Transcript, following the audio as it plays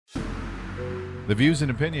The views and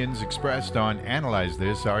opinions expressed on Analyze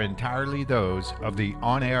This are entirely those of the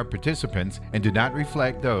on air participants and do not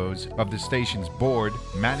reflect those of the station's board,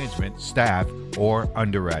 management, staff, or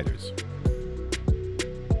underwriters.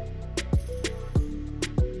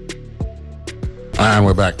 And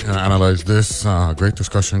we're back to Analyze This. Great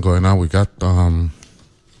discussion going on. We got the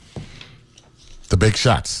big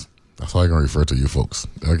shots. That's how I'm going to refer to you folks.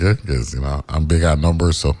 Okay? Because, I'm big on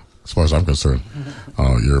numbers, so as far as I'm concerned,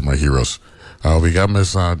 you're my heroes. We got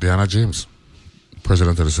Miss Deanna James,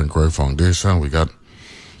 president of the St. Croix Foundation. We got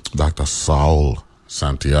Dr. Saul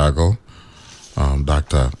Santiago,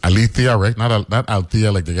 Dr. Alethea, right? Not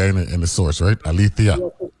Althea like the guy in the source, right? Alethea,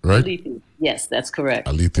 right? Alethea. Yes, that's correct.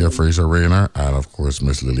 Alethea Fraser Rayner, and of course,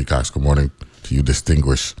 Miss Lily Cox. Good morning to you,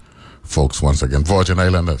 distinguished folks, once again. Virgin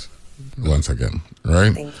Islanders, once again,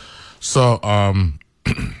 right? Thank you. So,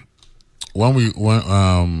 we're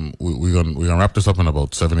gonna wrap this up in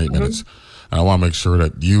about 7-8 minutes, and I want to make sure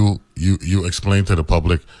that you explain to the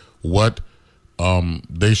public what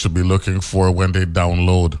they should be looking for when they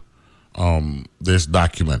download this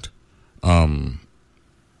document.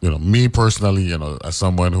 Me personally, as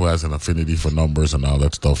someone who has an affinity for numbers and all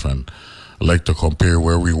that stuff, and I like to compare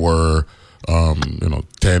where we were,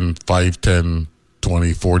 10,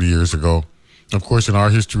 20, 40 years ago. Of course, our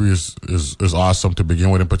history is awesome to begin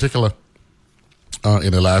with. In particular,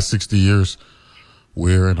 in the last 60 years,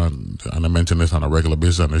 and I mention this on a regular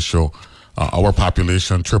basis on this show, our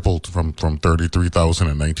population tripled from 33,000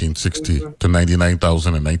 in 1960 to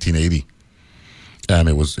 99,000 in 1980. And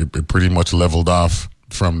it pretty much leveled off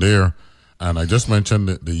from there. And I just mentioned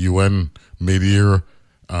the UN mid-year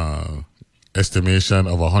estimation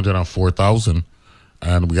of 104,000.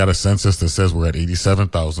 And we got a census that says we're at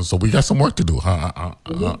 87,000. So we got some work to do.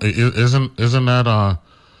 Isn't that,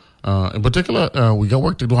 in particular, we got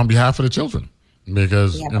work to do on behalf of the children.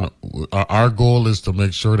 Because, our goal is to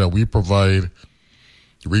make sure that we provide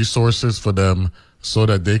resources for them so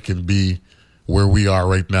that they can be where we are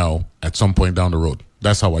right now at some point down the road.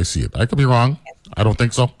 That's how I see it. I could be wrong. I don't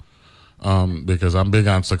think so. Because I'm big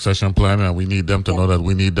on succession planning, and we need them to know that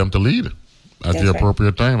we need them to lead at the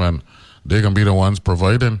appropriate time. And they're going to be the ones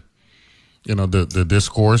providing, the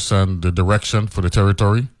discourse and the direction for the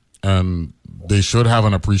territory. And they should have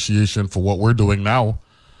an appreciation for what we're doing now,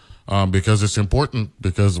 because it's important,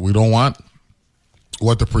 because we don't want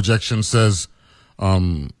what the projection says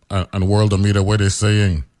on World of Media, where they're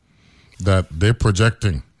saying that they're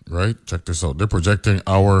projecting, right? Check this out. They're projecting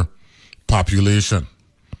our population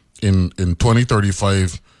in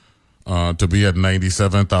 2035 to be at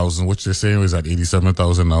 97,000, which they're saying is at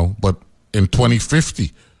 87,000 now. But in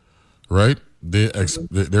 2050, right,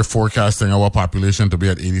 they're forecasting our population to be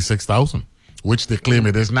at 86,000, which they claim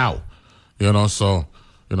it is now. So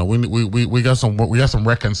we got some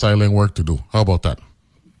reconciling work to do. How about that?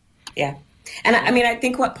 Yeah. And I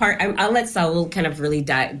think I'll let Saul kind of really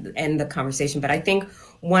end the conversation, but I think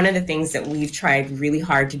one of the things that we've tried really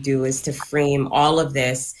hard to do is to frame all of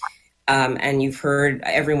this, and you've heard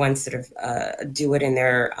everyone sort of do it in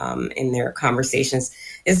their conversations,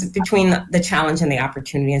 is between the challenge and the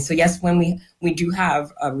opportunity. And so, yes, when we do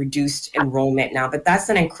have a reduced enrollment now, but that's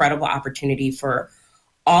an incredible opportunity for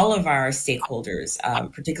all of our stakeholders,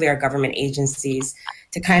 particularly our government agencies,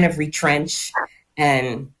 to kind of retrench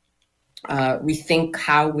and rethink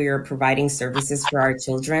how we're providing services for our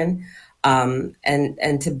children, and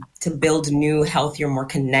to build new, healthier, more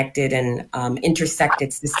connected and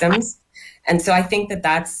intersected systems. And so I think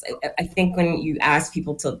I think when you ask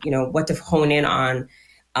people to, what to hone in on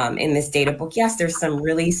in this data book, yes, there's some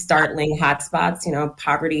really startling hotspots,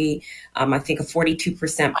 poverty. I think a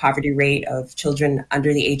 42% poverty rate of children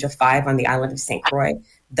under the age of 5 on the island of St. Croix.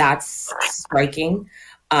 That's striking.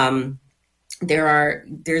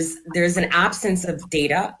 There's an absence of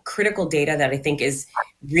data, critical data, that I think is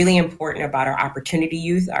really important about our opportunity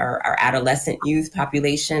youth, our adolescent youth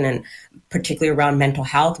population, and particularly around mental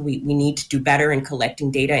health. We need to do better in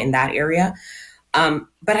collecting data in that area.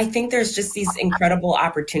 But I think there's just these incredible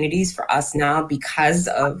opportunities for us now because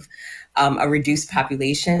of a reduced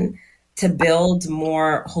population to build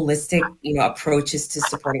more holistic, approaches to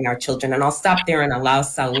supporting our children. And I'll stop there and allow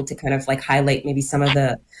Saul to kind of highlight maybe some of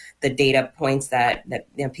the data points that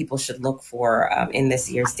people should look for in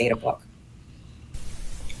this year's data book.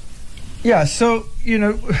 Yeah, so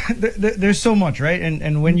there's so much, right?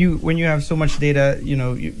 And when you have so much data,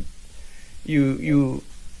 you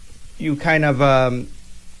kind of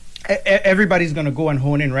everybody's going to go and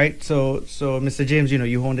hone in, right? So Mr. James,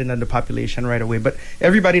 you honed in on the population right away, but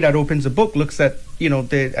everybody that opens a book looks at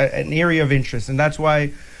an area of interest, and that's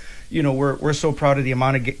why we're so proud of the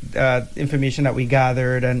amount of information that we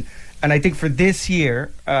gathered, and I think for this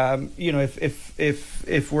year,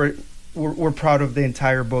 if we're proud of the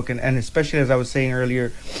entire book, and especially as I was saying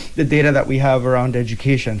earlier, the data that we have around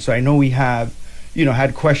education. So I know we have,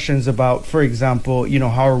 had questions about, for example,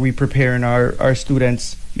 how are we preparing our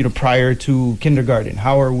students, prior to kindergarten?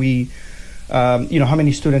 How are we, how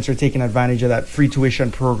many students are taking advantage of that free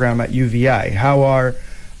tuition program at UVI? How are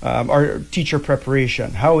our teacher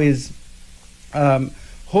preparation? How is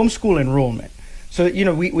homeschool enrollment? So,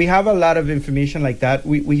 we have a lot of information like that.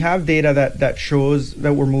 We have data that shows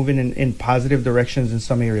that we're moving in positive directions in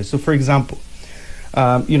some areas. So, for example,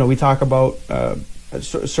 we talk about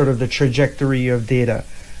sort of the trajectory of data.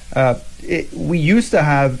 We used to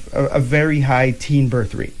have a very high teen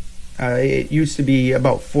birth rate. It used to be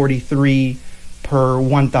about 43 per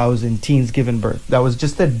 1,000 teens given birth. That was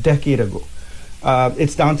just a decade ago.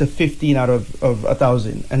 It's down to 15 out of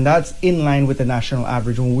 1,000, and that's in line with the national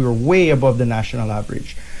average when we were way above the national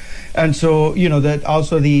average. And so, that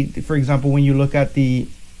also for example, when you look at the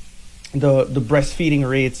breastfeeding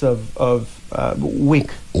rates of WIC.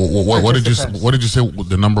 What did you say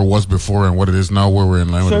the number was before and what it is now, where we're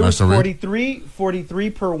in line with the national rate? 43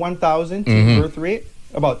 per 1,000 teen birth rate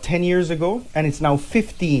about 10 years ago, and it's now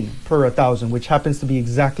 15 per 1,000, which happens to be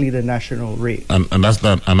exactly the national rate. And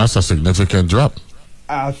that's a significant drop.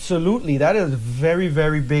 Absolutely, that is a very,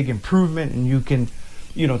 very big improvement, and you can,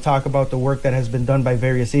 talk about the work that has been done by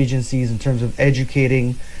various agencies in terms of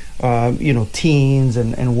educating, teens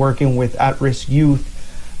and working with at-risk youth.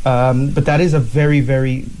 But that is a very,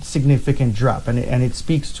 very significant drop, and it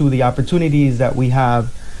speaks to the opportunities that we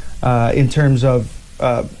have in terms of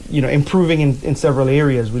improving in several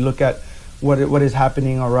areas. We look at what is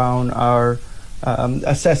happening around our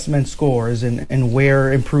assessment scores and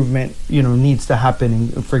where improvement needs to happen,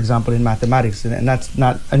 for example, in mathematics, and that's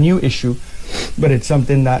not a new issue, but it's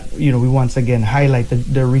something that we once again highlight.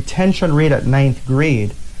 The retention rate at 9th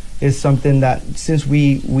grade is something that, since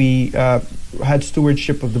we had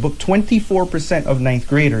stewardship of the book, 24% of 9th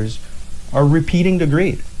graders are repeating the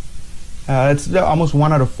grade. It's almost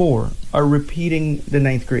 1 out of 4 are repeating the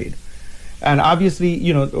 9th grade. And obviously,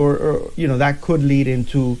 that could lead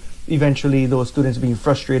into eventually those students being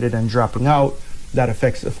frustrated and dropping out. That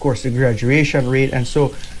affects, of course, the graduation rate. And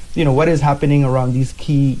so, what is happening around these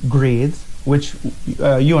key grades, which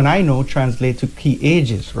you and I know translate to key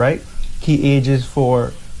ages, right? Key ages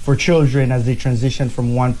for children as they transition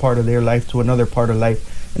from one part of their life to another part of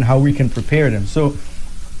life, and how we can prepare them. So,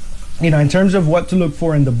 in terms of what to look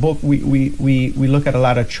for in the book, we look at a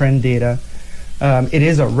lot of trend data. It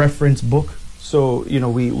is a reference book, so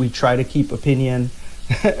we try to keep opinion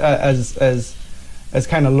as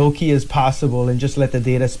kind of low key as possible and just let the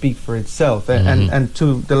data speak for itself. And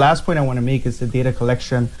to the last point I want to make is the data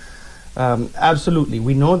collection. Absolutely,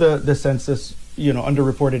 we know the census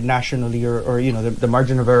underreported nationally, or the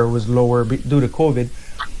margin of error was lower due to COVID.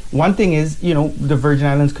 One thing is the Virgin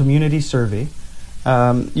Islands Community Survey.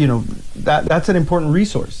 That's an important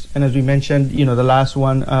resource, and as we mentioned, the last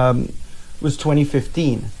one was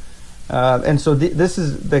 2015, and so this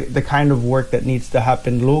is the kind of work that needs to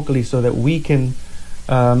happen locally so that we can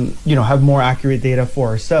have more accurate data for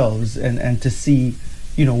ourselves and to see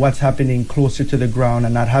what's happening closer to the ground,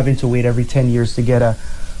 and not having to wait every 10 years to get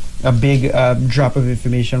a big drop of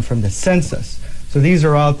information from the census. So these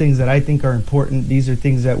are all things that I think are important. These are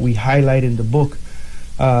things that we highlight in the book,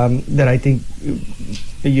 that I think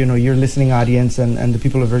your listening audience and the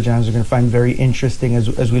people of Virgin Islands are going to find very interesting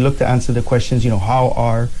as we look to answer the questions. How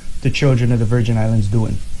are the children of the Virgin Islands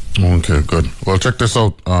doing? Okay, good. Well, check this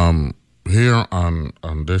out. Here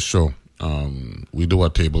on this show, we do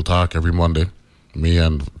a table talk every Monday. Me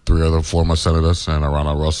and 3 other former senators, Senator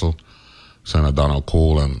Ronald Russell, Senator Donald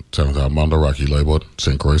Cole, and Senator Armando Rocky Leibert,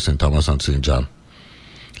 St. Croix, St. Thomas, and St. John.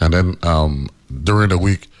 And then during the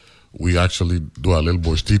week, we actually do a little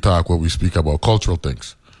Bush Tea Talk where we speak about cultural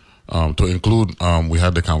things. To include, we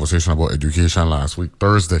had the conversation about education last week,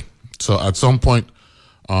 Thursday. So at some point,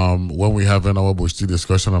 when we have in our Bush Tea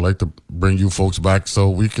discussion, I'd like to bring you folks back so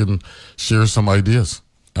we can share some ideas,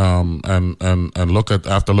 and look at,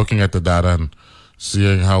 after looking at the data and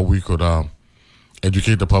seeing how we could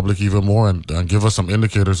educate the public even more, and give us some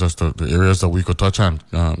indicators as to the areas that we could touch on.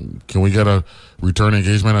 Can we get a return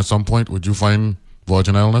engagement at some point? Would you find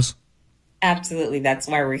Virgin Islanders? Absolutely. That's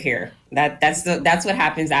why we're here. That's what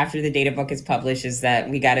happens after the data book is published, is that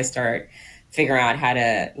we got to start figuring out how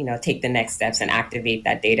to, take the next steps and activate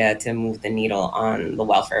that data to move the needle on the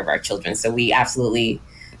welfare of our children. So we absolutely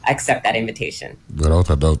accept that invitation.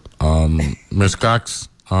 Without a doubt. Ms. Cox,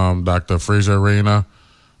 Dr. Fraser Reyna,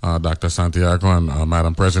 Dr. Santiago, and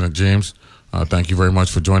Madam President James, Thank you very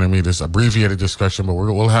much for joining me. This abbreviated discussion, but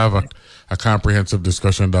we'll have a comprehensive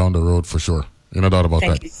discussion down the road for sure. No doubt about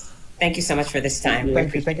that. Thank you so much for this time.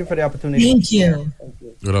 Thank you for the opportunity. Thank you.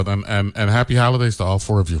 And happy holidays to all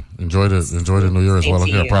four of you. Enjoy the New Year as well.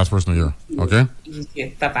 Okay, a prosperous New Year. Okay. You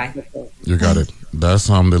too. Bye. You got it. That's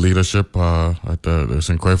the leadership at the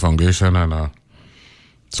St. Croix Foundation and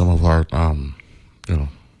some of our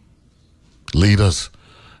leaders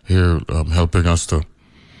here helping us to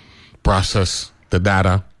process the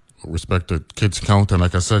data with respect to kids count. And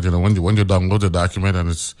like I said, when you download the document and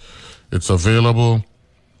it's available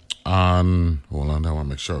on, hold on, I want to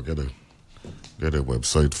make sure I get a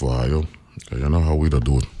website for you. You know how we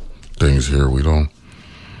do things here. We don't,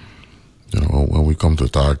 when we come to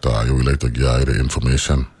talk to you, we like to give you the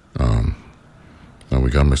information. And we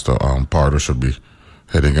got Mr. Pardo should be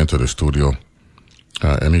heading into the studio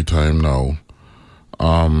anytime now.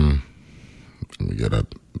 Let me get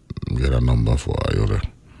a number for you there.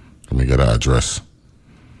 Let me get an address.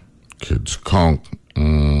 Kids count.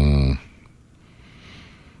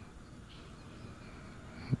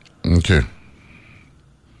 Okay.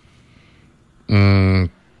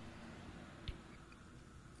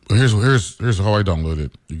 Here's how I download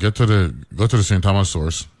it. You go to the St. Thomas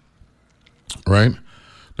source, right?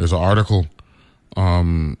 There's an article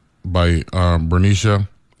by Bernicia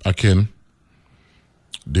Akin,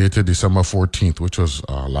 dated December 14th, which was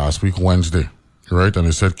last week Wednesday, right? And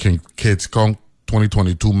it said Kids Count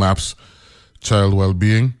 2022 maps child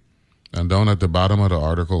well-being, and down at the bottom of the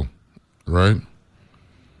article, right?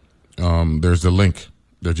 There's the link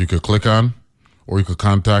that you could click on, or you could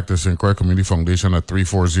contact the St. Croix Community Foundation at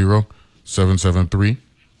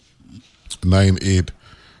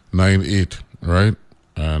 340-773-9898, right?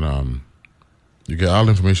 And you get all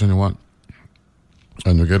the information you want,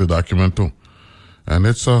 and you get a document too. And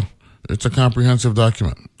it's a comprehensive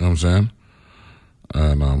document, you know what I'm saying?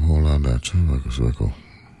 And hold on that. So I go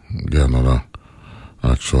get another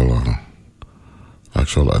actual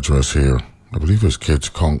address here. I believe it's Kids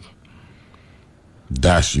Count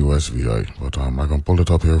 -USVI, but I can pull it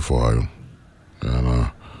up here for you, and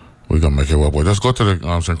we can make it work. But just go to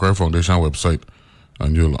the St. Croix Foundation website,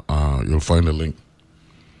 and you'll find the link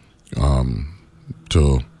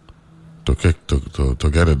to get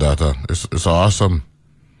the data. It's an awesome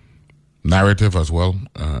narrative as well.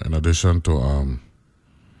 In addition to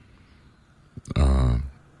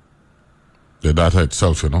the data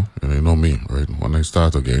itself, and you know me, right? When I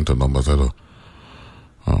start to get into numbers, I don't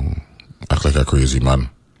act like a crazy man,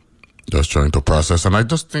 just trying to process. And I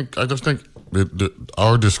just think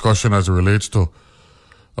our discussion as it relates to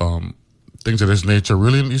things of this nature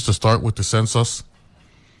really needs to start with the census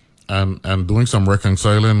and doing some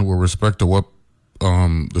reconciling with respect to what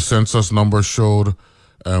the census numbers showed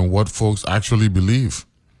and what folks actually believe.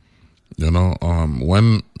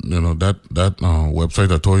 When that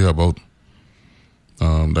website I told you about,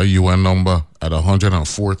 that UN number at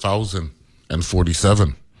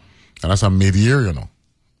 104,047. And that's a mid-year,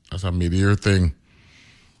 That's a mid-year thing.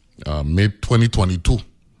 Mid-2022,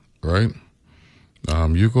 right?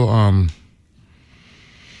 You go,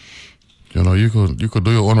 you could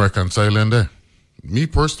do your own reconciling there. Me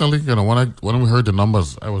personally, when we heard the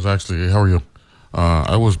numbers, I was actually, how are you?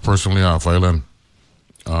 I was personally filing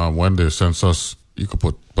when the census, you could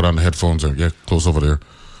put on the headphones and get close over there,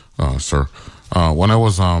 sir. When I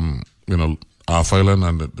was, filing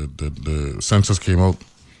and the census came out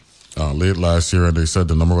late last year and they said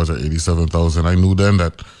the number was at 87,000, I knew then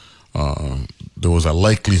that there was a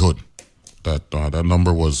likelihood that that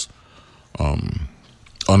number was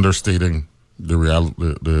understating the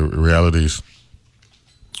realities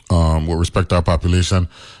with respect to our population,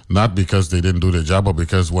 not because they didn't do their job, but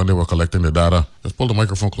because when they were collecting the data, let's pull the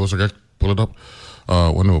microphone closer, guys, pull it up.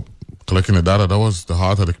 When they were collecting the data, that was the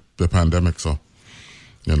heart of the pandemic. So,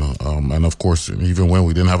 and of course, even when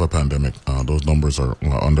we didn't have a pandemic, those numbers are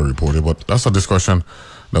underreported. But that's a discussion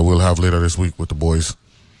that we'll have later this week with the boys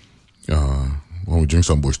when we drink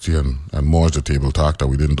some bush tea and more at the table talk that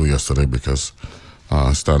we didn't do yesterday because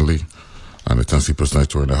Stanley and the Tennessee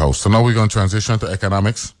Personages were in the house. So now we're going to transition to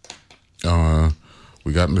economics.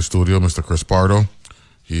 We got in the studio Mr. Chris Pardo.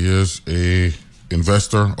 He is a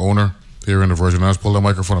investor, owner here in the Virgin Islands. Pull the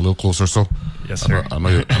microphone a little closer, so. Yes, sir. I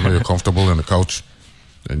know you're comfortable in the couch,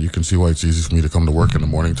 and you can see why it's easy for me to come to work in the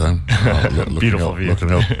morning time. Beautiful view.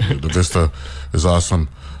 Looking out. The vista is awesome.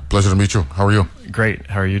 Pleasure to meet you. How are you? Great.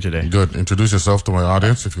 How are you today? Good. Introduce yourself to my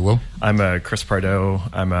audience, if you will. I'm Chris Pardo.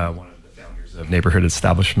 I'm one of the founders of Neighborhood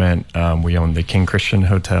Establishment. We own the King Christian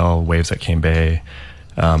Hotel, Waves at Cane Bay,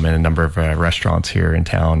 and a number of restaurants here in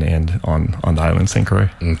town and on the island, St. Croix.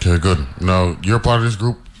 Okay, good. Now, you're part of this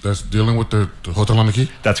group, that's dealing with the Hotel on the Key?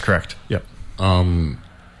 That's correct. Yep.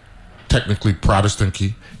 Technically Protestant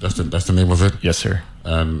Key. That's the name of it. Yes, sir.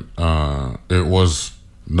 And it was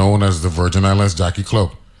known as the Virgin Islands Jockey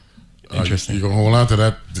Club. Interesting. You can hold on to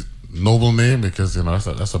that noble name because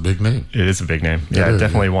that's a big name. It is a big name. Yeah,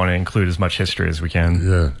 definitely want to include as much history as we can.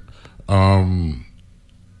 Yeah.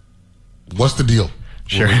 What's the deal?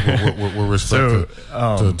 Sure. With respect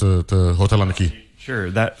to Hotel on the Key. Sure.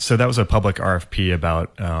 That was a public RFP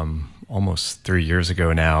about almost 3 years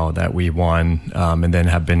ago now that we won, and then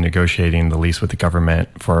have been negotiating the lease with the government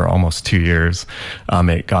for almost 2 years.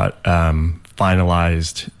 It got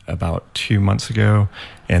finalized about 2 months ago,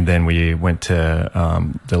 and then we went to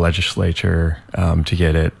the legislature to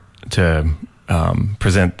get it to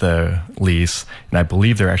present the lease, and I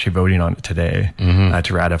believe they're actually voting on it today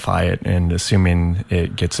to ratify it. And assuming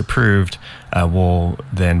it gets approved, we'll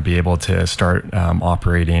then be able to start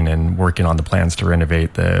operating and working on the plans to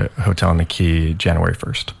renovate the Hotel on the Key January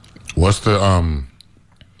 1st. What's the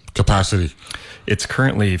capacity? It's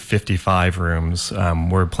currently 55 rooms.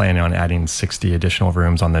 We're planning on adding 60 additional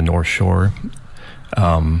rooms on the North Shore,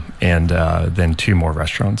 and then 2 more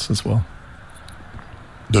restaurants as well.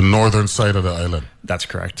 The northern side of the island. That's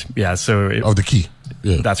correct. Yeah. So of the Key.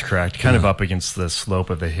 Yeah. That's correct. Kind of up against the slope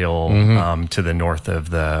of the hill to the north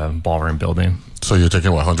of the ballroom building. So you're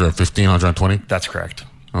taking what, 115, 120? That's correct.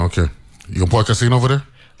 Okay. You gonna put a casino over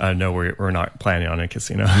there? No, we're not planning on a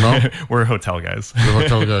casino. No, we're hotel guys. You're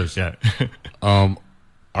hotel guys. Yeah.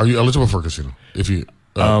 Are you eligible for a casino? If you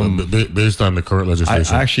based on the current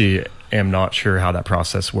legislation, I actually am not sure how that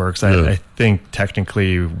process works. I think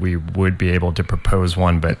technically we would be able to propose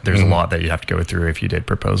one, but there's a lot that you have to go through if you did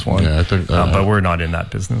propose one. Yeah, I think. But we're not in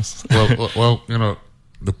that business. well,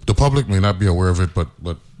 the public may not be aware of it, but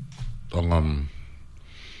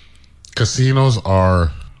casinos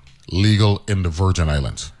are legal in the Virgin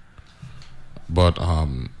Islands, but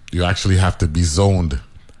you actually have to be zoned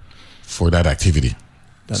for that activity.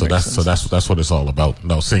 So that's what it's all about.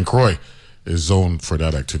 Now St. Croix is zoned for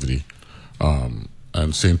that activity,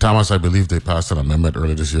 and St. Thomas, I believe they passed an amendment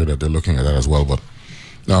earlier this year that they're looking at that as well. But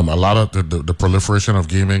a lot of the proliferation of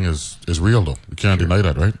gaming is real, though. You can't deny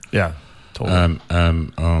that, right? Yeah, totally.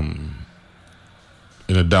 And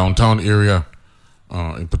in a downtown area,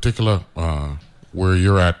 in particular, where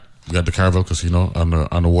you're at, you got the Caravelle Casino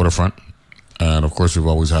on the waterfront, and of course we've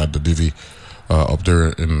always had the Divi up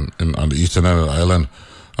there on the eastern end of the island.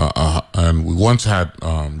 And we once had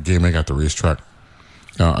gaming at the racetrack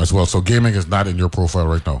as well. So gaming is not in your profile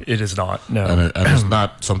right now. It is not, no. And it's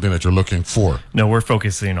not something that you're looking for. No, we're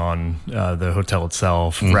focusing on the hotel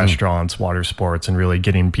itself, restaurants, water sports, and really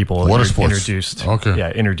getting people introduced. Okay.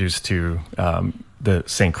 Yeah, introduced to the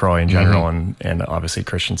St. Croix in general, and obviously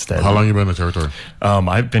Christiansted. How long you been in the territory?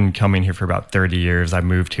 I've been coming here for about 30 years. I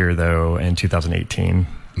moved here, though, in 2018.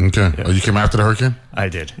 Okay. Yeah. Oh, you came after the hurricane? I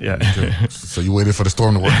did, yeah. Okay. So you waited for the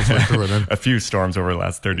storm to work its way through, and then a few storms over the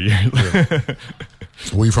last 30 years. Yeah.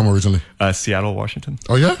 Where are you from originally? Seattle, Washington.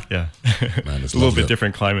 Oh yeah, yeah. Man, it's a little bit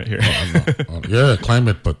different climate here. Yeah,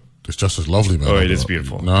 climate, but it's just as lovely, man. Oh, it is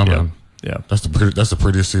beautiful. No, man. Yeah. That's the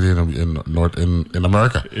prettiest city in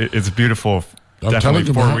America. It's beautiful. I'm definitely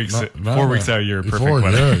you, 4 weeks. 4 weeks out of year, perfect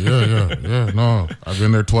weather. Yeah. No, I've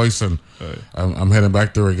been there twice, and I'm heading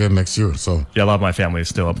back there again next year. So yeah, a lot of my family is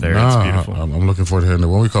still up there. It's beautiful. I'm looking forward to hearing it.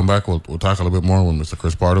 When we come back, we'll talk a little bit more with Mr.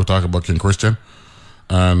 Chris Pardo, talk about King Christian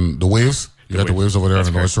and the waves. You got the waves over there on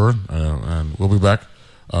the North Shore, and we'll be back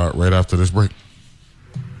right after this break.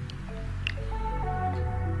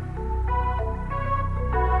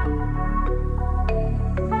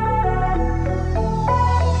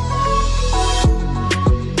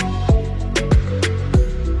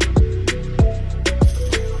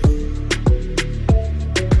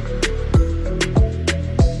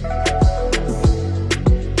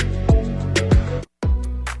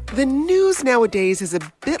 The news nowadays is a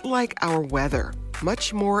bit like our weather,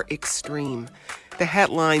 much more extreme. The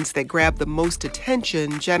headlines that grab the most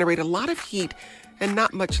attention generate a lot of heat and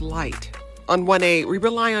not much light. On 1A, we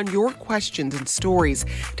rely on your questions and stories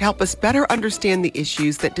to help us better understand the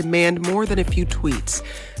issues that demand more than a few tweets.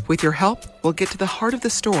 With your help, we'll get to the heart of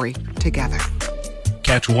the story together.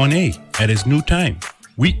 Catch 1A at its new time,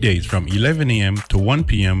 weekdays from 11 a.m. to 1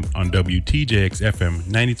 p.m. on WTJX FM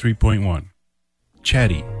 93.1.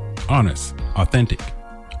 Chatty, honest, authentic.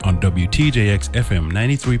 On WTJX FM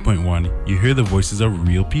 93.1, you hear the voices of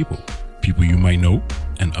real people. People you might know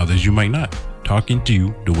and others you might not, talking to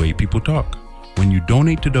you the way people talk. When you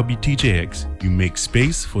donate to WTJX, you make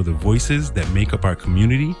space for the voices that make up our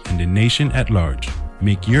community and the nation at large.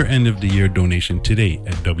 Make your end of the year donation today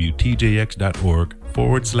at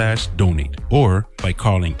WTJX.org/donate or by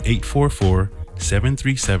calling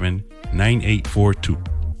 844-737-9842.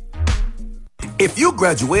 If you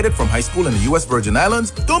graduated from high school in the U.S. Virgin Islands,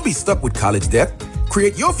 don't be stuck with college debt.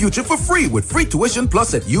 Create your future for free with Free Tuition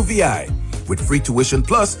Plus at UVI. With Free Tuition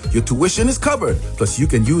Plus, your tuition is covered. Plus, you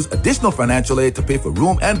can use additional financial aid to pay for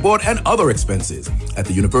room and board and other expenses. At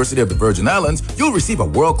the University of the Virgin Islands, you'll receive a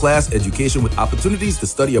world-class education with opportunities to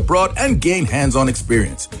study abroad and gain hands-on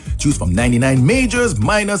experience. Choose from 99 majors,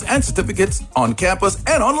 minors, and certificates on campus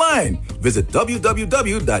and online. Visit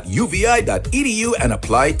www.uvi.edu and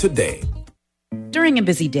apply today. During a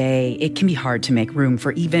busy day, it can be hard to make room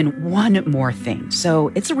for even one more thing.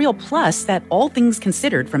 So it's a real plus that All Things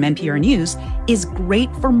Considered from NPR News is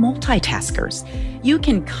great for multitaskers. You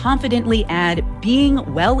can confidently add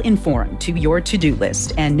being well-informed to your to-do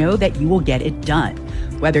list and know that you will get it done.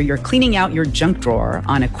 Whether you're cleaning out your junk drawer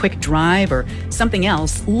on a quick drive or something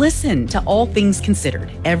else, listen to All Things Considered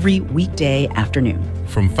every weekday afternoon.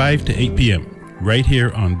 From 5 to 8 p.m., right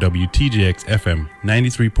here on WTJX FM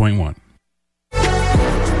 93.1.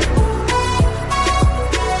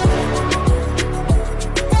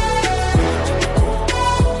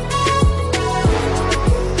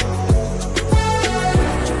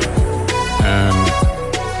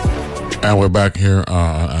 And we're back here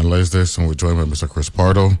on Analyze This, and we're joined by Mr. Chris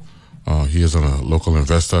Pardo. He is a local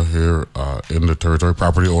investor here in the territory,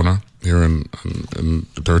 property owner here in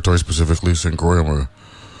the territory, specifically St. Croix, and we're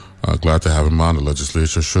glad to have him on. The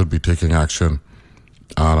legislature should be taking action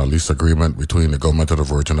on a lease agreement between the government of the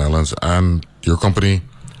Virgin Islands and your company.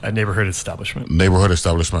 A neighborhood establishment.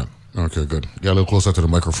 Okay, good. Get a little closer to the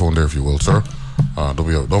microphone there, if you will, sir.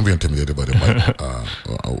 Don't be intimidated by the mic.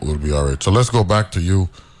 We'll be all right. So let's go back to you.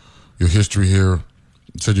 Your history here.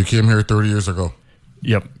 You said you came here 30 years ago.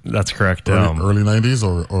 Yep, that's correct. Early 90s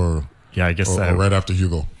or yeah, I guess or right after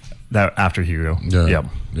Hugo. That after Hugo. Yeah.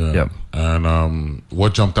 Yep. And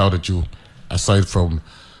what jumped out at you aside from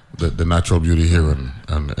the natural beauty here in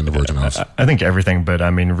the Virgin Islands? I think everything, but I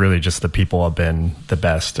mean, really, just the people have been the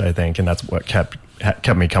best. I think, and that's what kept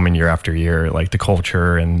me coming year after year. Like the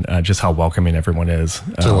culture and just how welcoming everyone is.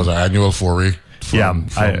 So it was an annual foray. I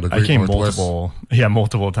came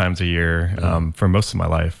multiple times a year for most of my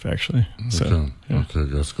life, actually. So, okay,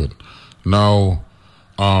 that's good. Now,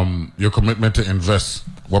 your commitment to invest,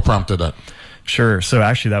 what prompted that? Sure. So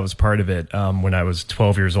actually, that was part of it. When I was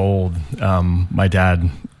 12 years old, my dad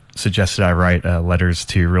suggested I write letters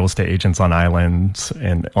to real estate agents on islands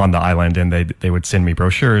and on the island, and they would send me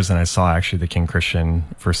brochures, and I saw actually the King Christian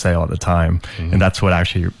for sale at the time, and that's what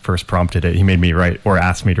actually first prompted it. He made me write, or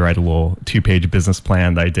asked me to write, a little 2-page business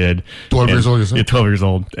plan that I did. 12 years old, you said? Yeah, 12 years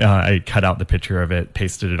old. I cut out the picture of it,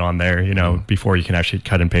 pasted it on there, before you can actually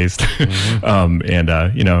cut and paste.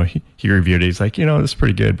 He reviewed it. He's like, this is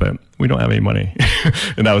pretty good, but we don't have any money.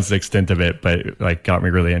 And that was the extent of it, but got me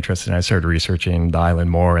really interested. And I started researching the island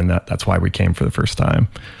more, and that's why we came for the first time.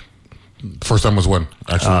 First time was when?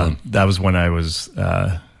 Actually, that was when I was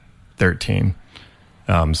 13.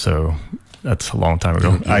 So that's a long time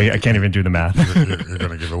ago. I can't even do the math. You're going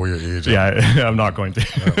to give away your age. Yeah, I'm not going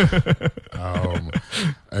to.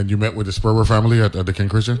 And you met with the Sperber family at the King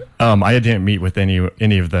Christian? I didn't meet with any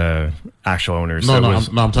of the actual owners.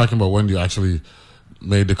 I'm talking about when you actually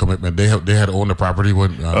made the commitment. They had owned the property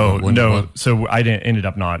when. So I ended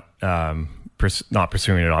up not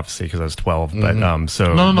pursuing it, obviously, because I was 12. But I'm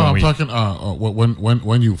talking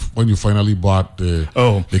when you finally bought the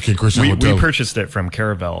King Christian Hotel. We purchased it from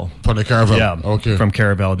Caravel. From the Caravel, okay. From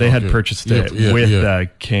Caravel, they had purchased it with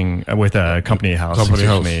a company house.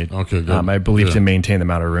 Okay, good. I believe to maintain the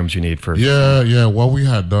amount of rooms you need for. Yeah. What we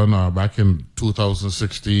had done back in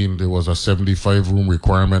 2016, there was a 75 room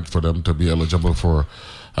requirement for them to be eligible for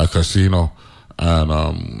a casino,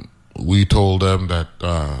 and we told them that.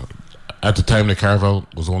 At the time, the Caravel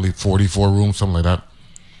was only 44 rooms, something like that.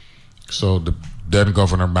 So the then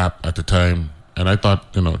Governor Mapp at the time, and I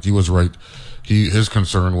thought, he was right. His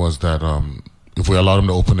concern was that if we allowed them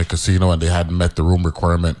to open a casino and they hadn't met the room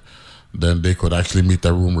requirement, then they could actually meet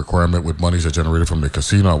that room requirement with monies that generated from the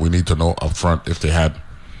casino. We need to know up front if they had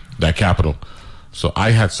that capital. So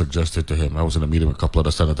I had suggested to him, I was in a meeting with a couple of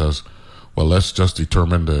the senators, well, let's just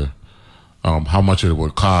determine how much it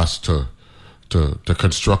would cost to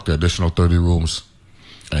construct the additional 30 rooms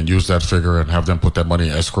and use that figure and have them put that money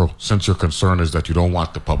in escrow, since your concern is that you don't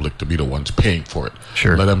want the public to be the ones paying for it.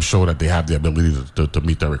 Sure. Let them show that they have the ability to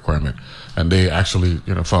meet that requirement. And they actually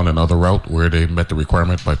found another route where they met the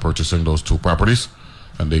requirement by purchasing those 2 properties,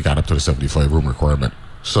 and they got up to the 75 room requirement.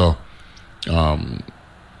 So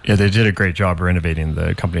Yeah, they did a great job renovating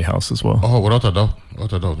the company house as well. Oh, without a doubt.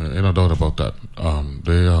 Ain't no doubt about that.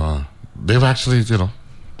 They've actually,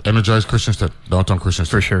 energized Christiansted, downtown Christiansted.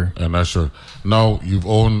 For sure. And that's sure. Now, you've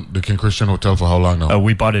owned the King Christian Hotel for how long now?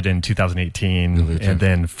 We bought it in 2018 and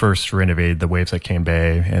then first renovated the Waves at Cane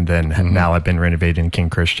Bay. And then now I've been renovating King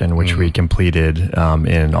Christian, which we completed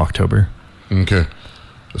in October. Okay.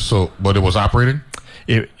 So, but it was operating?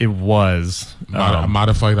 It was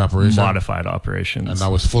modified operation. Modified operations, and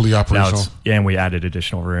now it's fully operational. And we added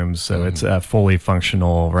additional rooms, so it's fully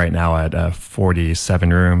functional right now at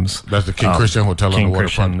 47 rooms. That's the King Christian Hotel on the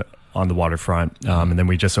waterfront. On the waterfront, and then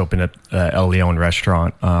we just opened up El Leon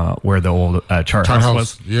restaurant where the old Chart House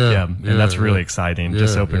was. Yeah, and that's really exciting.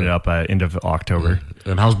 Just opened it up end of October.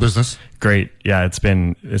 And how's business? Great. Yeah, it's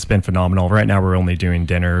been phenomenal. Right now we're only doing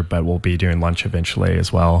dinner, but we'll be doing lunch eventually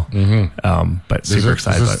as well. But super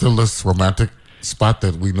excited. Is it still this romantic spot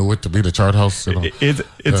that we knew it to be, the Chart House?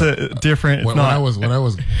 It's a different. When I was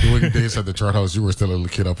doing days at the Chart House, you were still a little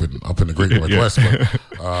kid up in the Great Northwest.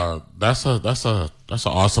 But that's an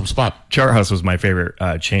awesome spot. Chart House was my favorite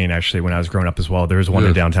chain actually when I was growing up as well. There was one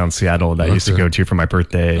in downtown Seattle that I used to go to for my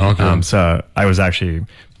birthday. So I was actually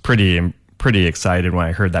pretty excited when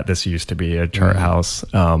I heard that this used to be a Chart House.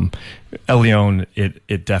 El Leon,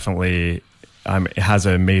 it definitely. It has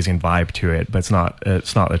an amazing vibe to it, but it's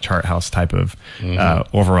not a Chart House type of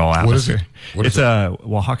overall atmosphere. It's a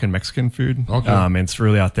Oaxacan Mexican food. Okay. It's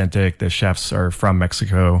really authentic. The chefs are from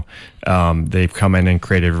Mexico. They've come in and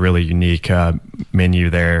created a really unique menu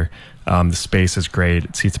there. The space is great.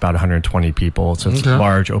 It seats about 120 people, so it's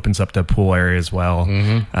large. Opens up the pool area as well,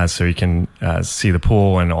 so you can see the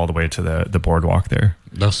pool and all the way to the boardwalk there.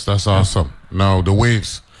 That's awesome. Now the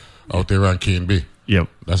Waves out there on K&B. Yep,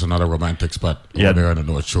 that's another romantic spot over there on the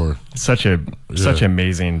North Shore. Such an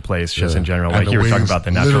amazing place, just in general. Like you were talking about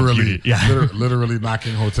the natural beauty. Literally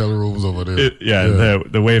knocking hotel rooms over there.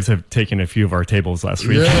 The Waves have taken a few of our tables last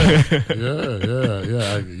week.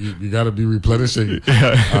 Yeah. You got to be replenishing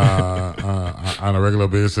on a regular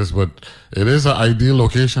basis, but it is an ideal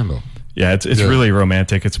location, though. Yeah, it's really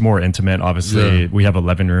romantic. It's more intimate. Obviously, we have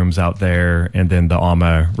 11 rooms out there, and then the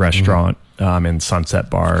Ama restaurant and Sunset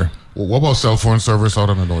Bar. Well, what about cell phone service out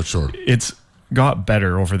on the North Shore? It's got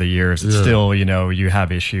better over the years. It's still, you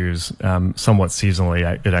have issues somewhat seasonally,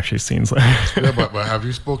 it actually seems like. But have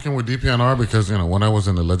you spoken with DPNR? Because, when I was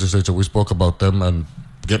in the legislature, we spoke about them and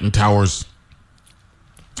getting towers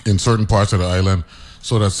in certain parts of the island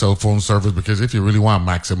so that cell phone service, because if you really want to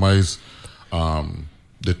maximize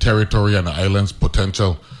the territory and the island's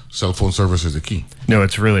potential, cell phone service is the key. No,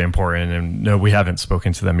 it's really important. And no, we haven't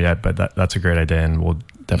spoken to them yet, but that's a great idea, and we'll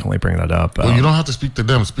definitely bring that up. Well, you don't have to speak to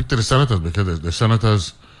them. Speak to the senators, because the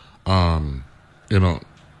senators,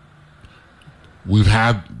 we've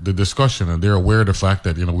had the discussion, and they're aware of the fact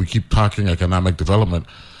that, we keep talking economic development,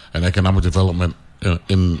 and economic development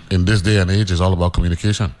in this day and age is all about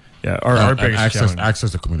communication. Yeah, our biggest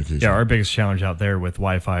access to communication. Yeah, our biggest challenge out there with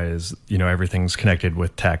Wi-Fi is, everything's connected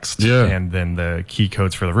with text. Yeah. And then the key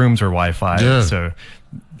codes for the rooms are Wi-Fi. Yeah. So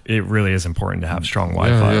it really is important to have strong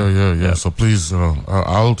Wi-Fi. Yeah. So please,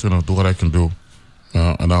 I'll do what I can do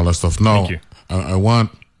and all that stuff. No, thank you. I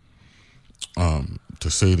want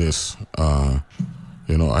to say this. I,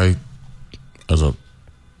 as a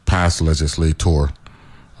past legislator,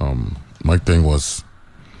 my thing was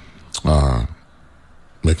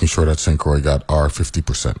making sure that St. Croix got our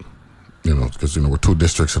 50%, because, we're two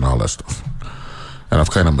districts and all that stuff. And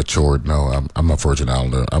I've kind of matured now. I'm a Virgin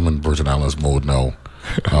Islander. I'm in Virgin Islands mode now.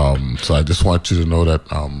 So I just want you to know that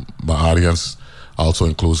my audience also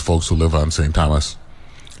includes folks who live on St. Thomas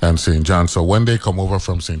and St. John. So when they come over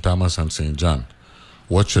from St. Thomas and St. John,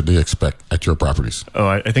 what should they expect at your properties? Oh,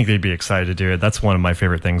 I think they'd be excited to do it. That's one of my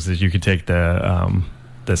favorite things, is you could take the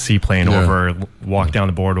seaplane over, walk down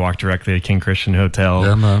the boardwalk directly to King Christian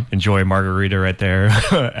Hotel, enjoy a margarita right there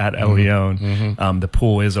at El Leon. The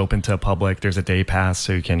pool is open to public. There's a day pass,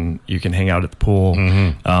 so you can hang out at the pool.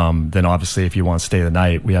 Then obviously, if you want to stay the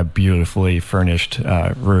night, we have beautifully furnished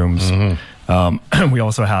rooms. We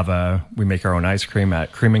also have we make our own ice cream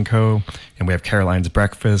at Cream & Co., and we have Caroline's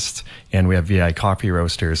Breakfast, and we have VI Coffee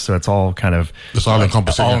Roasters. So it's all kind of... It's all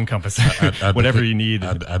encompassing. All encompassing. Whatever you need.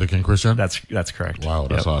 At the King Christian? That's correct. Wow,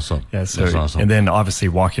 that's awesome. Yeah, so, that's awesome. And then obviously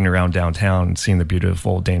walking around downtown, seeing the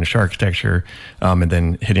beautiful Danish architecture, and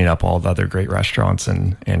then hitting up all the other great restaurants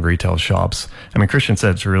and retail shops. I mean,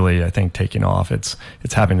 Christiansted's really, I think, taking off. It's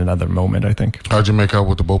having another moment, I think. How'd you make out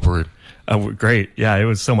with the boat parade? Great. Yeah, it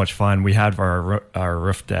was so much fun. We had our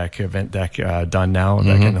roof deck, event deck done now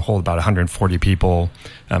that can hold about 140 people.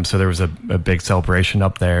 So there was a big celebration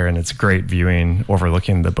up there, and it's great viewing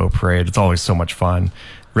overlooking the boat parade. It's always so much fun.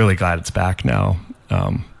 Really glad it's back now.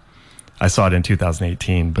 I saw it in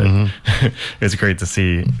 2018, but it's great to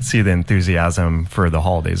see the enthusiasm for the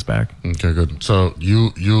holidays back. Okay, good. So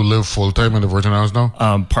you live full-time in the Virgin Islands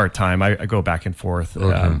now? Part-time. I go back and forth.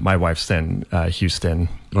 Okay. My wife's in Houston.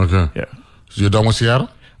 Okay. Yeah. So you're done with Seattle?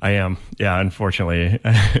 I am. Yeah, unfortunately.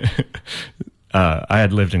 I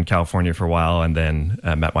had lived in California for a while and then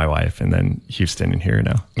met my wife, and then Houston and here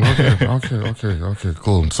now. Okay,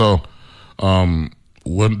 cool. So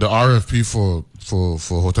when the RFP for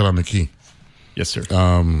Hotel on the Key. Yes, sir.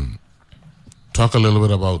 Talk a little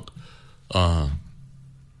bit about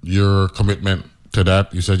your commitment to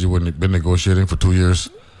that. You said you had been negotiating for 2 years,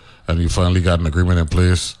 and you finally got an agreement in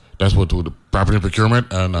place. That's what the property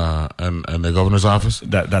procurement and the governor's office.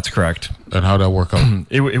 That's correct. And how that work out?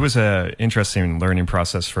 It was a interesting learning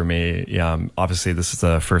process for me. Obviously, this is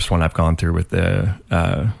the first one I've gone through with the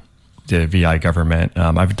VI government.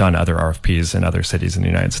 I've done other RFPs in other cities in the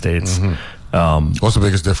United States. What's the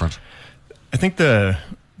biggest difference? I think the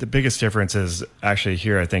biggest difference is actually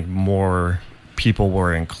here. I think more people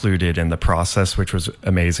were included in the process, which was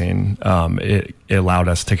amazing. It allowed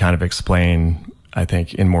us to kind of explain, I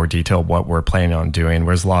think, in more detail what we're planning on doing.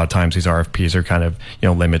 Whereas a lot of times these RFPs are kind of,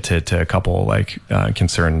 limited to a couple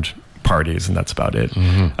concerned parties, and that's about it.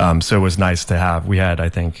 So it was nice to have. We had, I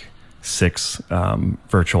think, 6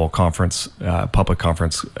 virtual conference, public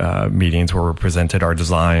conference meetings where we presented our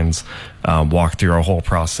designs, walked through our whole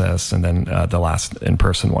process, and then the last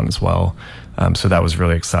in-person one as well. So that was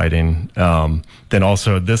really exciting. Then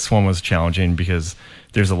also this one was challenging because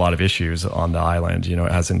there's a lot of issues on the island. It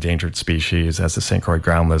has endangered species, it has the St. Croix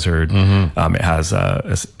ground lizard. It has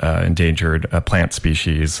endangered plant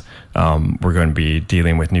species. We're going to be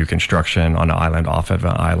dealing with new construction on an island off of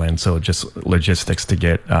an island. So just logistics to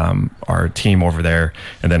get our team over there,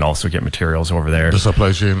 and then also get materials over there. The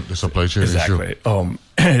supply chain exactly. issue.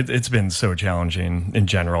 It's been so challenging in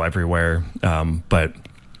general everywhere. But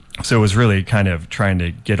so it was really kind of trying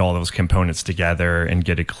to get all those components together and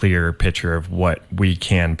get a clear picture of what we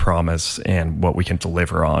can promise and what we can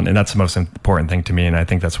deliver on. And that's the most important thing to me. And I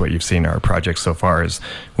think that's what you've seen in our projects so far is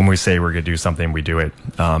when we say we're going to do something, we do it.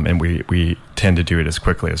 And we tend to do it as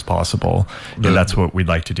quickly as possible. And that's what we'd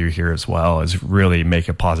like to do here as well, is really make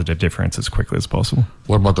a positive difference as quickly as possible.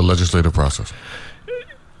 What about the legislative process?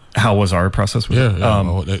 How was our process? How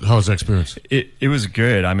was the experience? It was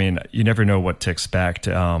good. I mean, you never know what to expect.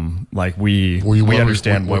 We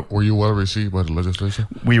understand were you well received by the legislature?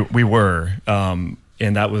 We were, and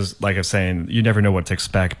that was, like I was saying, you never know what to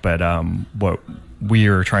expect. But what we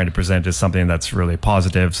are trying to present is something that's really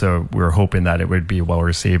positive. So we were hoping that it would be well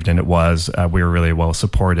received, and it was. We were really well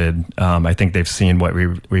supported. I think they've seen what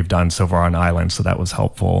we've done so far on island, so that was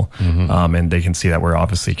helpful. And they can see that we're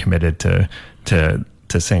obviously committed to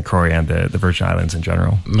St. Croix and the Virgin Islands in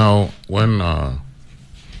general. Now, when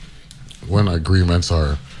agreements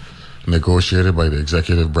are negotiated by the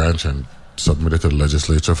executive branch and submitted to the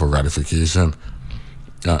legislature for ratification,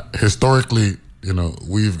 historically,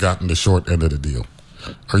 we've gotten the short end of the deal.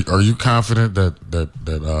 Are you confident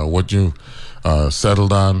that what you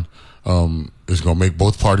settled on is going to make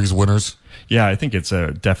both parties winners? Yeah, I think it's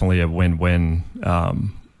definitely a win-win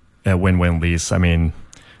lease. I mean,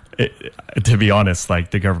 to be honest,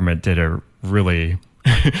 the government did a really,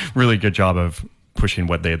 really good job of pushing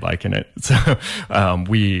what they'd like in it. So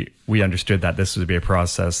we understood that this would be a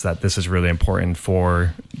process, that this is really important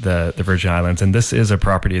for the Virgin Islands, and this is a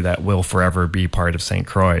property that will forever be part of St.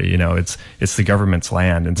 Croix. It's the government's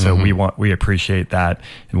land, and so we appreciate that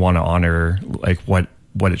and want to honor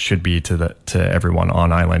what it should be to everyone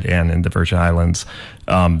on island and in the Virgin Islands.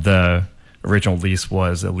 The original lease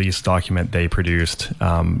was a lease document they produced.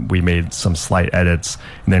 We made some slight edits,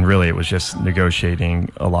 and then really it was just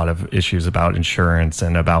negotiating a lot of issues about insurance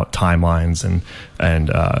and about timelines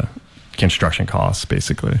and construction costs,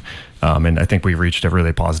 basically. And I think we reached a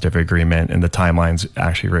really positive agreement, and the timeline's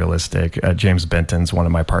actually realistic. James Benton's one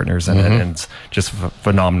of my partners in it, and just a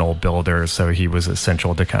phenomenal builder, so he was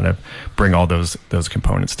essential to kind of bring all those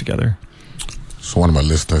components together. So one of my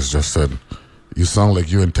listeners just said, you sound like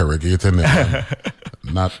you interrogating him,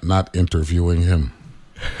 not interviewing him.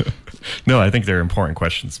 No, I think they're important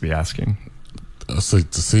questions to be asking. So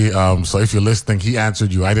if you're listening, he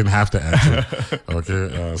answered you. I didn't have to answer.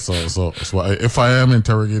 Okay. So if I am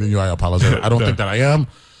interrogating you, I apologize. I don't think that I am,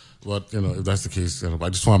 but if that's the case, I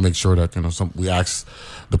just want to make sure that we ask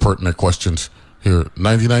the pertinent questions here.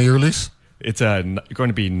 99-year lease. It's going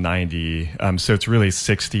to be 90. So it's really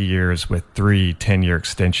 60 years with 3 10-year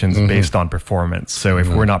extensions based on performance. So if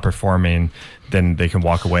we're not performing, then they can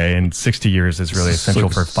walk away. And 60 years is really essential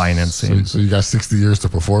for financing. So you got 60 years to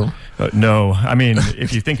perform? No. I mean,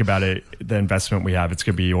 if you think about it, the investment we have, it's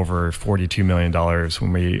going to be over $42 million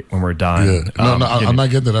when we're done. Yeah. I'm not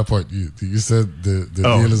getting to that part. You said the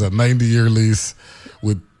deal is a 90-year lease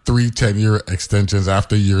with 3 10-year extensions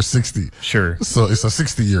after year 60. Sure. So it's a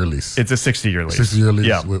 60-year lease. It's a 60-year lease. 60-year lease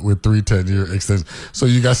yeah. with 3 10-year extensions. So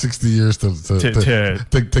you got 60 years to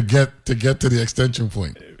get to the extension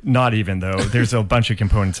point. Not even, though. There's a bunch of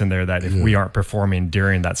components in there that if we aren't performing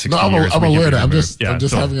during that 60 years, I'm aware of that. I'm just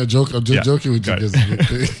having a joke. I'm just joking with you because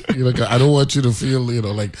I don't want you to feel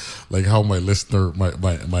like how my listener,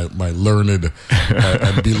 my learned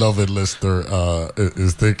and beloved listener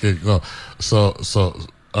is thinking. No, so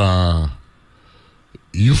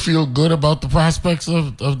you feel good about the prospects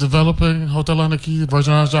of developing Hotel on the Key,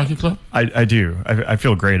 Virgin Islands Jockey Club? I do. I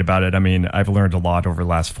feel great about it. I mean, I've learned a lot over the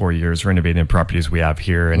last 4 years renovating properties we have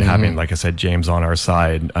here and having, like I said, James on our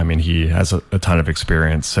side. I mean, he has a ton of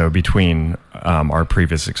experience. So between our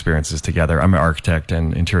previous experiences together, I'm an architect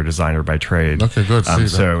and interior designer by trade. Okay, good.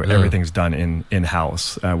 So everything's done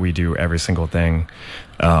in-house. We do every single thing,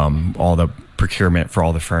 all the procurement for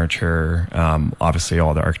all the furniture, obviously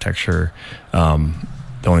all the architecture.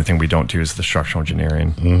 The only thing we don't do is the structural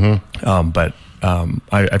engineering. But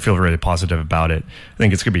I feel really positive about it. I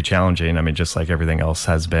think it's going to be challenging. I mean, just like everything else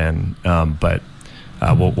has been. But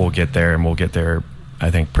we'll get there, and we'll get there,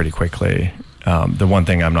 I think, pretty quickly. The one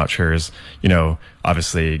thing I'm not sure is,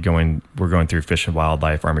 obviously we're going through Fish and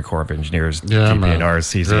Wildlife, Army Corps of Engineers, DPNR,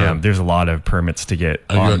 CCM. Yeah. There's a lot of permits to get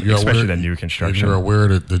on, especially the new construction. You're aware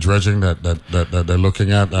of the dredging that they're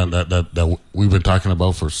looking at, that we've been talking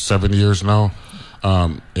about for 7 years now.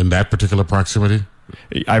 In that particular proximity,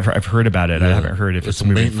 I've heard about it. Yeah. I haven't heard if it's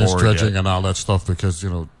moving maintenance, forward dredging, yet. And all that stuff because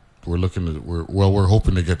we're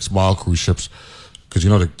hoping to get small cruise ships because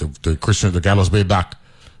the Gallows Bay dock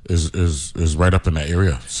is right up in that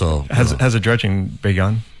area. So has the dredging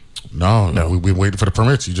begun? No. We've been waiting for the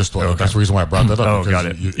permits. You just that's the reason why I brought that up. Oh, got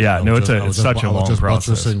it. It's such a long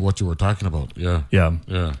process. Saying what you were talking about. Yeah.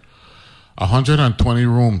 120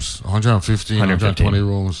 rooms, 120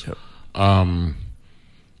 rooms. Yep.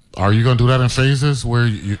 Are you going to do that in phases where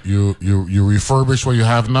you refurbish what you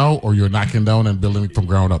have now, or you're knocking down and building from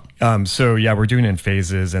ground up? So we're doing it in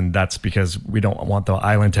phases, and that's because we don't want the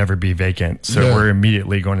island to ever be vacant. So we're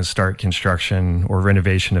immediately going to start construction or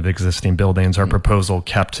renovation of existing buildings. Our proposal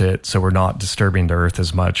kept it so we're not disturbing the earth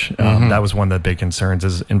as much. That was one of the big concerns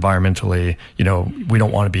is environmentally, we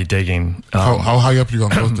don't want to be digging. How high up are you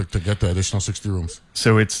going to go to get the additional 60 rooms?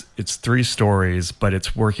 So it's 3 stories, but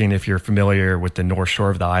it's working if you're familiar with the north shore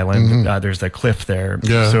of the island. There's a cliff there.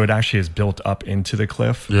 Yeah. So it actually is built up into the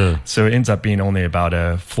cliff. Yeah. So it ends up being only about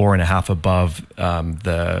a floor and a half above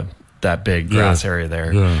that big grass area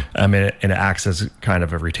there. Yeah. And it acts as kind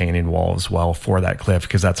of a retaining wall as well for that cliff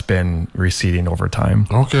because that's been receding over time.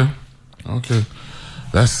 Okay.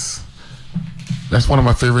 That's one of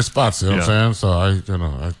my favorite spots. You know what I'm saying? So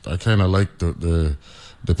I kind of like the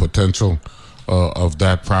potential of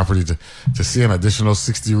that property to see an additional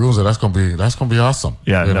 60 rooms. That's gonna be awesome.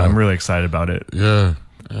 Yeah, I'm really excited about it. Yeah.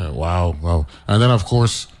 Wow. And then of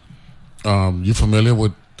course, you familiar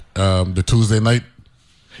with the Tuesday night?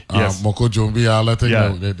 Yes. Moko Jumbi, all that thing.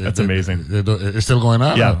 Yeah, that's amazing. It's still going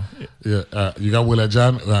on. Yeah. You got Willa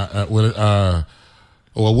John. Willa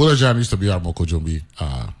John used to be our Moko Jumbi.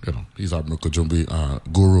 He's our Moko Jumbi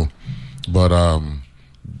guru. But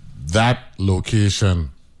that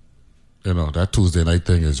location. That Tuesday night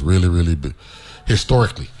thing is really, really big,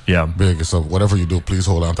 historically big. So whatever you do, please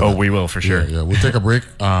hold on to that. Oh, we will for sure. Yeah. We'll take a break.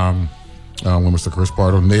 With Mr. Chris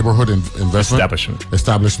Pardo, Neighborhood Investment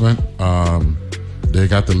Establishment. They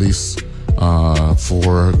got the lease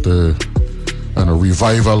for the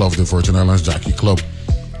revival of the Virgin Islands Jockey Club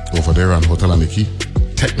over there on Hotel on the Key,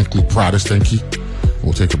 technically Protestant Key.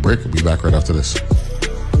 We'll take a break. We'll be back right after this.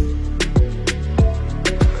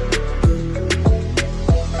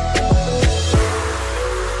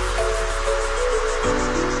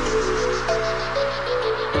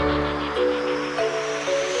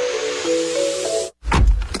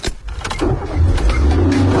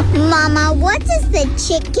 Mama, what does the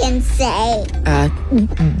chicken say?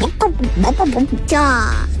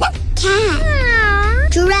 Dog.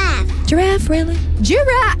 Cat. Giraffe. Giraffe, really?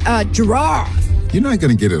 Giraffe. You're not going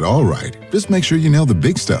to get it all right. Just make sure you nail the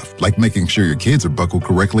big stuff, like making sure your kids are buckled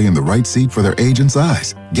correctly in the right seat for their age and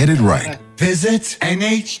size. Get it right. Visit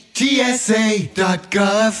NHTSA.gov TSA.gov/the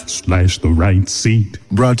right seat.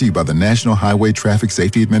 Brought to you by the National Highway Traffic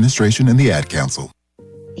Safety Administration and the Ad Council.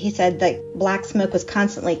 He said that black smoke was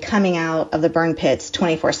constantly coming out of the burn pits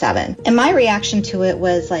 24/7. And my reaction to it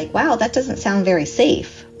was like, wow, that doesn't sound very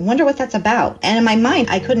safe. I wonder what that's about. And in my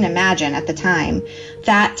mind, I couldn't imagine at the time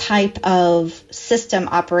that type of system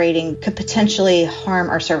operating could potentially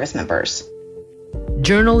harm our service members.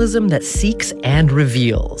 Journalism that seeks and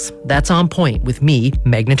reveals. That's On Point with me,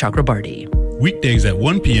 Meghna Chakrabarty. Weekdays at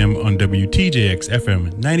 1 p.m. on WTJX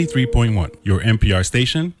FM 93.1, your NPR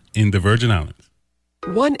station in the Virgin Islands.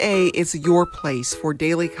 1A is your place for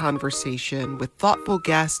daily conversation with thoughtful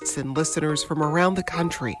guests and listeners from around the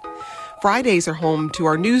country. Fridays are home to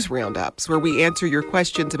our news roundups, where we answer your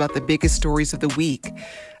questions about the biggest stories of the week.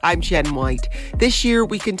 I'm Jen White. This year,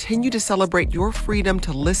 we continue to celebrate your freedom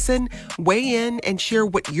to listen, weigh in, and share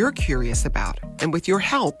what you're curious about. And with your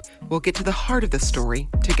help, we'll get to the heart of the story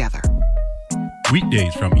together.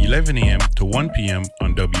 Weekdays from 11 a.m. to 1 p.m.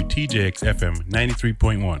 on WTJX FM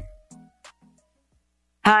 93.1.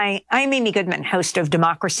 Hi, I'm Amy Goodman, host of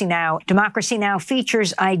Democracy Now! Democracy Now!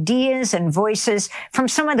 Features ideas and voices from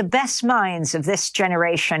some of the best minds of this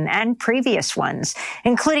generation and previous ones,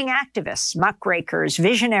 including activists, muckrakers,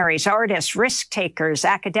 visionaries, artists, risk takers,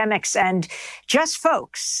 academics, and just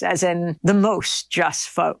folks, as in the most just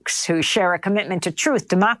folks, who share a commitment to truth,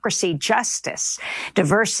 democracy, justice,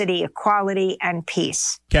 diversity, equality, and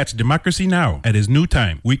peace. Catch Democracy Now! At its new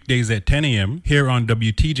time, weekdays at 10 a.m. here on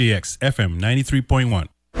WTJX FM 93.1.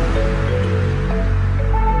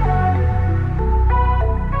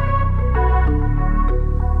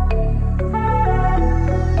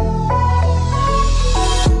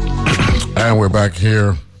 And we're back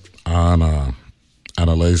here on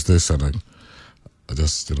Analyze This, and I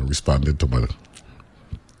just responded to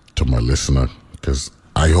my listener, because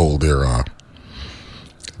I hold their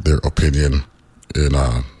opinion in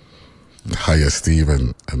high esteem,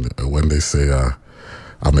 and when they say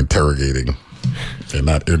I'm interrogating and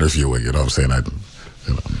not interviewing, you know what I'm saying?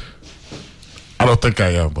 I don't think I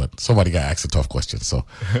am, but somebody got asked a tough question. So,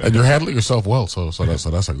 and you're handling yourself well, so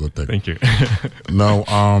that's a good thing. Thank you.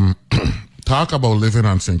 Now, talk about living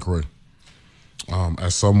on St. Croix.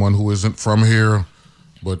 As someone who isn't from here,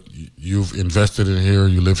 but you've invested in here,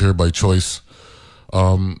 you live here by choice.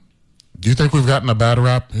 Do you think we've gotten a bad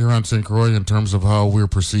rap here on St. Croix in terms of how we're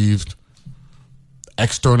perceived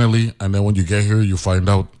externally, and then when you get here, you find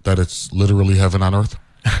out that it's literally heaven on earth?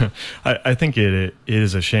 I think it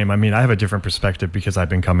is a shame. I mean, I have a different perspective because I've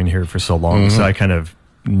been coming here for so long, so I kind of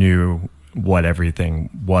knew what everything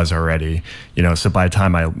was already. So by the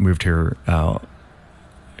time I moved here,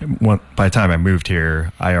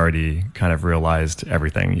 I already kind of realized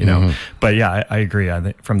everything. But yeah, I agree. I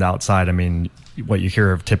think from the outside, I mean, what you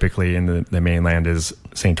hear of typically in the mainland is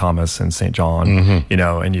St. Thomas and St. John,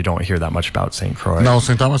 and you don't hear that much about St. Croix. No,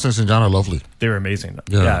 St. Thomas and St. John are lovely. They're amazing.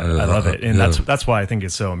 Yeah, I love it. And that's why I think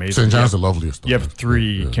it's so amazing. St. John's the loveliest. You have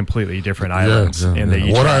three completely different islands. And they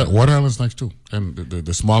each what island's next too? And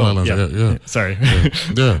the small islands. Sorry.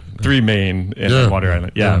 Three main and Water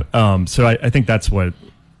Island. So I think that's what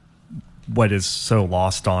is so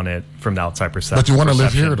lost on it from the outside perception. But you want to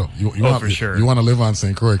live here, though. You want, for sure. You want to live on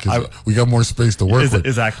St. Croix because we got more space to work with.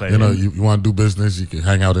 Exactly. You want to do business, you can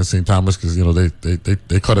hang out in St. Thomas because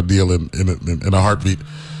they cut a deal in a heartbeat.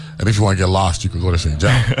 And if you want to get lost, you can go to St.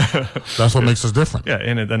 John. That's what makes us different. Yeah,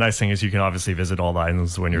 and the nice thing is you can obviously visit all the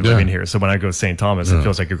islands when you're living here. So when I go to St. Thomas, it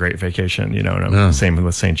feels like a great vacation. And same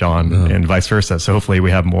with St. John and vice versa. So hopefully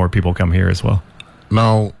we have more people come here as well.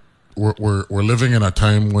 Now we're living in a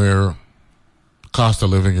time where cost of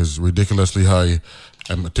living is ridiculously high,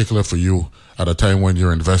 and particular for you at a time when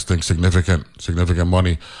you're investing significant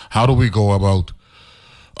money. How do we go about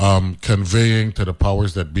conveying to the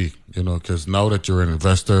powers that be? Because now that you're an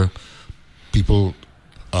investor, people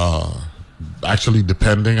actually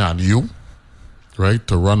depending on you, right,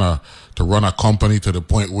 to run a company to the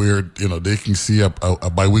point where they can see a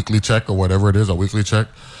biweekly check or whatever it is, a weekly check.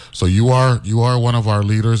 So you are one of our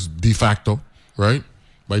leaders de facto, right,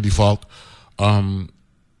 by default.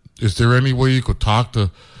 Is there any way you could talk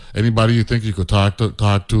to anybody you think you could talk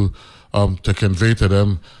to convey to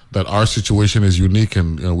them that our situation is unique,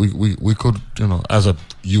 and we could, as a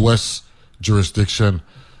U.S. jurisdiction,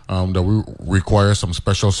 that we require some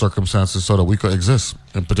special circumstances so that we could exist,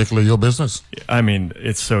 in particular your business? I mean,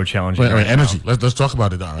 it's so challenging. Energy. Let's talk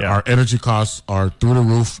about it. Our energy costs are through the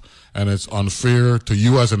roof, and it's unfair to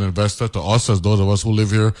you as an investor, to us as those of us who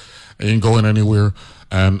live here, ain't going anywhere.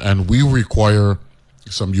 And we require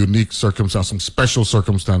some unique circumstances, some special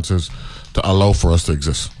circumstances to allow for us to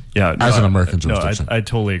exist. Yeah, as an American jurisdiction. I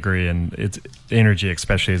totally agree, and it's the energy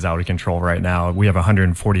especially is out of control right now. We have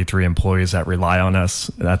 143 employees that rely on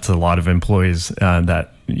us. That's a lot of employees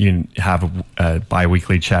that you have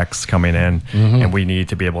biweekly checks coming in, and we need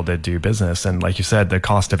to be able to do business. And like you said, the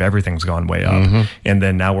cost of everything's gone way up, and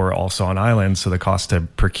then now we're also on island, so the cost to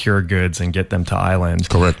procure goods and get them to island.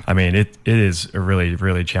 Correct. I mean, it is a really,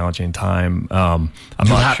 really challenging time. I'm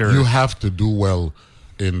not sure you have to do well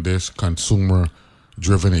in this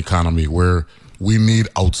consumer-driven economy where we need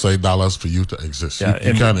outside dollars for you to exist. Yeah,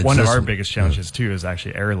 you can't one exist of our biggest challenges too is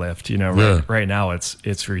actually airlift. You know, right now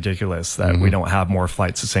it's ridiculous that we don't have more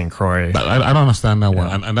flights to St. Croix. I don't understand that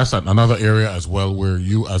one, and that's another area as well where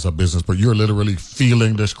you as a business, but you're literally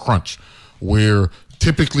feeling this crunch, where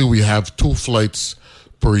typically we have 2 flights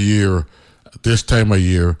per year this time of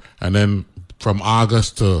year, and then from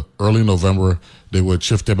August to early November they would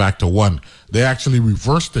shift it back to 1. They actually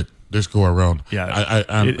reversed it this go around. Yeah,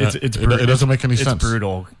 it doesn't make any sense. It's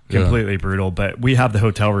brutal, completely brutal. But we have the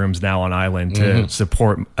hotel rooms now on island to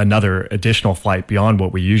support another additional flight beyond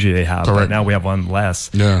what we usually have. Correct. But now we have one less.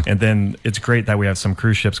 Yeah. And then it's great that we have some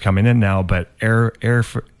cruise ships coming in now. But air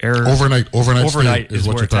overnight is what where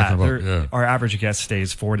you're it's at. talking about. Yeah. Our average guest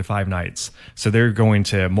stays 4 to 5 nights, so they're going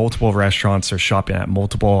to multiple restaurants. They're shopping at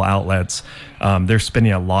multiple outlets. They're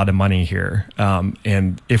spending a lot of money here,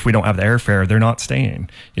 and if we don't have the airfare, they're not staying.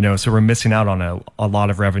 You know, so we're missing out on a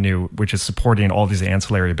lot of revenue, which is supporting all these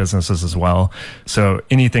ancillary businesses as well. So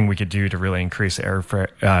anything we could do to really increase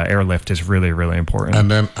airlift is really, really important.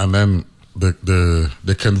 And then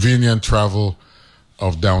the convenient travel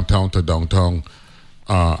of downtown to downtown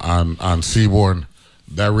on Seabourn,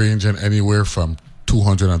 that ranging anywhere from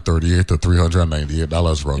 $238 to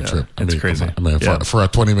 $398 round trip. It's crazy. For a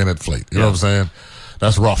 20-minute flight, you know what I'm saying?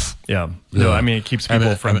 That's rough. Yeah. No, I mean, it keeps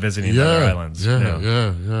people from visiting other islands.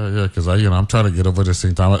 Yeah. Because I'm trying to get over to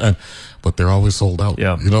St. Thomas, but they're always sold out.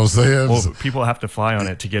 Yeah. You know what I'm saying? Well, people have to fly on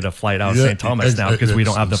it to get a flight out of St. Thomas now because we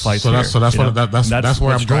don't have the flights here. So that's where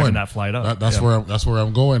I'm going. That flight up. That's where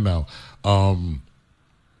I'm going now.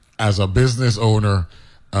 As a business owner,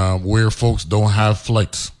 where folks don't have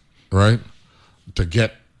flights, right? To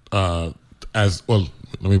get as well.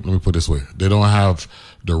 Let me put it this way: we don't have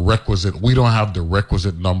the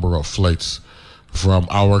requisite number of flights from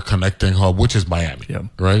our connecting hub, which is Miami,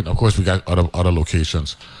 right? Of course, we got other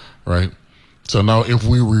locations, right? So now, if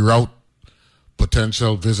we reroute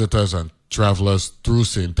potential visitors and travelers through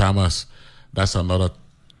St. Thomas, that's another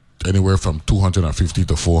anywhere from $250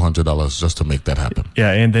 to $400 just to make that happen.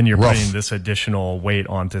 Yeah, and then you're putting this additional weight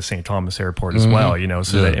onto St. Thomas Airport as well, you know,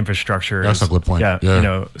 so the infrastructure That's a good point. You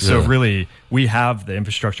know, so really we have the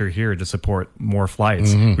infrastructure here to support more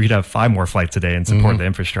flights. We could have 5 more flights a day and support the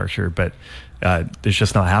infrastructure, but it's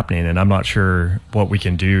just not happening, and I'm not sure what we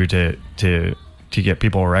can do to get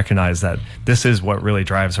people to recognize that this is what really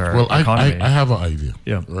drives our economy. I have an idea.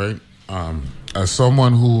 Yeah. Right? As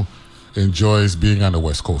someone who enjoys being on the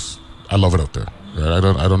West Coast, I love it up there. Right?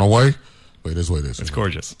 I don't know why, but it is what it is. It's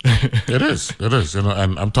gorgeous. It is. You know,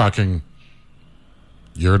 and I'm talking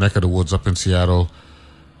your neck of the woods up in Seattle,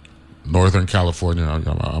 Northern California.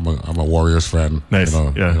 I'm a Warriors fan. Nice.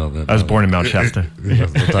 You know, I was born in Mount Shasta.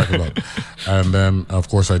 That's what we're talking about. And then, of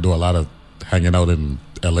course, I do a lot of hanging out in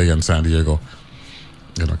LA and San Diego.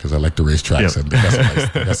 You know, because I like the racetracks and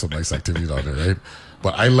they got some nice activity down there, right?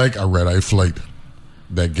 But I like a red-eye flight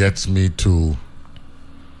that gets me to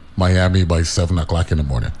Miami by 7 o'clock in the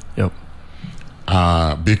morning. Yep.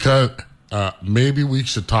 Because maybe we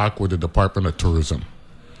should talk with the Department of Tourism,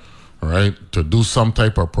 right, to do some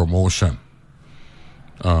type of promotion,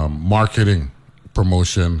 marketing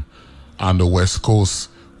promotion on the West Coast,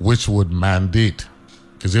 which would mandate,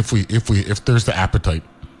 because if there's the appetite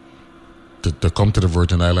to come to the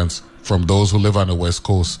Virgin Islands from those who live on the West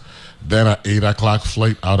Coast, then an 8 o'clock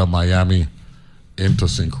flight out of Miami into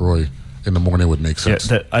St. Croix in the morning would make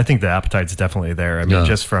sense. Yeah, I think the appetite's definitely there. I mean,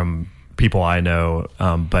 just from people I know,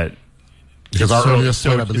 but because our earliest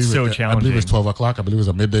flight, I believe it's 12 o'clock. I believe it's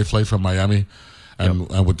a midday flight from Miami, and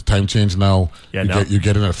with the time change now, you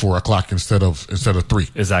get in at 4 o'clock instead of 3.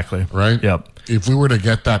 Exactly. Right. Yep. If we were to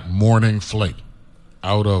get that morning flight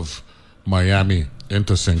out of Miami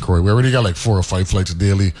into St. Croix, we already got like 4 or 5 flights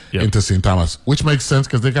daily into St. Thomas, which makes sense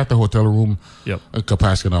because they got the hotel room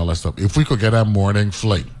capacity and all that stuff. If we could get that morning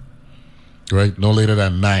flight, right, no later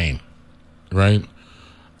than 9, right,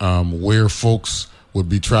 where folks would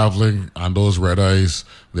be traveling on those red eyes,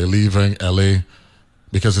 they're leaving LA,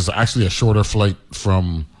 because it's actually a shorter flight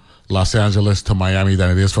from Los Angeles to Miami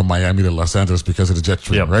than it is from Miami to Los Angeles because of the jet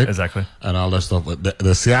stream, right? Exactly. And all that stuff. But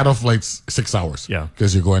the Seattle flight's 6 hours. Yeah.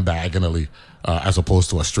 Because you're going diagonally as opposed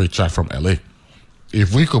to a straight shot from LA.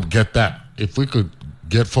 if we could get that, if we could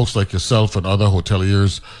get folks like yourself and other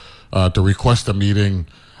hoteliers to request a meeting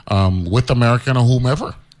with American or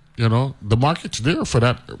whomever, the market's there for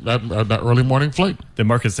that early morning flight. The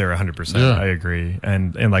market's there 100%. Yeah. I agree.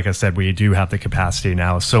 And like I said, we do have the capacity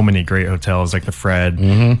now. So many great hotels like the Fred,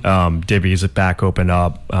 Dibby's back open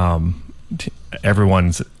up.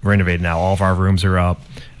 Everyone's renovated now. All of our rooms are up.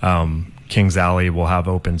 Kings Alley will have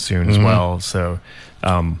open soon as well. So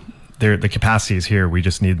the capacity is here. We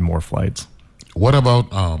just need more flights. What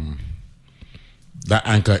about that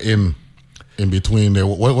Anchor Inn in between there?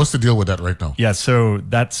 What's the deal with that right now? Yeah, so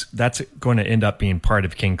that's going to end up being part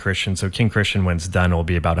of King Christian. So King Christian, when it's done, will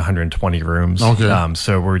be about 120 rooms. Okay.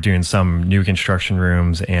 So we're doing some new construction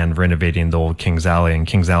rooms and renovating the old Kings Alley. And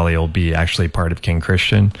Kings Alley will be actually part of King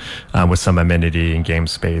Christian with some amenity and game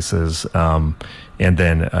spaces. And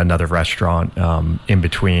then another restaurant in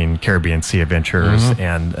between Caribbean Sea Adventures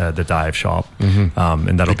and the dive shop.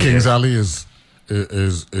 And that'll be Kings Alley is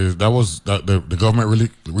the government really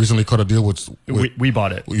recently cut a deal with we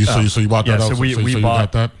bought it. So you bought that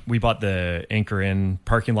out. We bought the Anchor Inn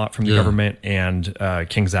parking lot from the government and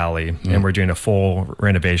Kings Alley, and we're doing a full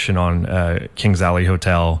renovation on Kings Alley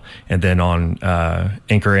Hotel, and then on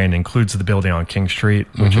Anchor Inn includes the building on King Street,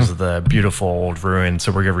 which is the beautiful old ruin.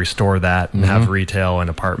 So we're going to restore that and have retail and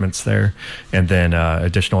apartments there, and then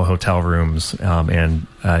additional hotel rooms and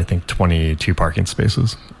I think 22 parking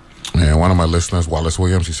spaces. And one of my listeners, Wallace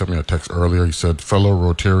Williams, he sent me a text earlier. He said, fellow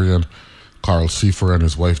Rotarian Carl Seifer and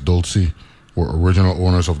his wife Dulcie were original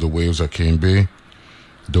owners of the Waves at Cane Bay.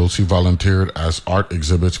 Dulcie volunteered as art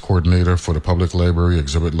exhibits coordinator for the public library,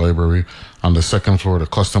 exhibit library, on the second floor of the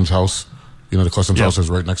Customs House. The Customs House is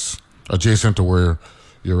right adjacent to where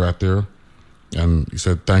you're at there. And he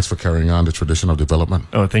said, thanks for carrying on the tradition of development.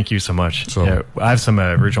 Oh, thank you so much. So, I have some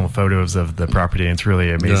original photos of the property, and it's really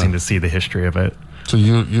amazing to see the history of it. So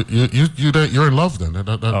you're in love then?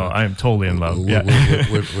 I am totally in love.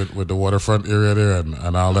 With the waterfront area there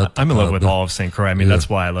and all that. I'm in love with all of St. Croix. I mean, that's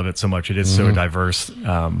why I love it so much. It is so diverse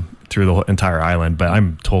through the whole entire island. But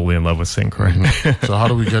I'm totally in love with St. Croix. So how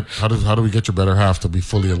do we get your better half to be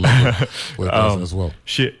fully in love with us as well?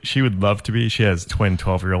 She would love to be. She has twin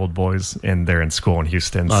 12-year-old boys, and they're in school in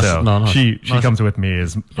Houston. She comes with me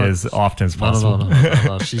as often as possible.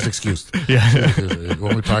 No. She's excused. Yeah.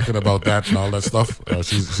 When we're talking about that and all that stuff.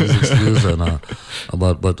 She's excused,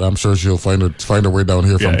 but I'm sure she'll find her way down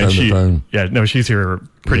here from time to time. Yeah, no, she's here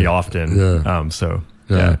pretty often.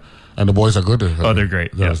 Yeah. And the boys are good. They're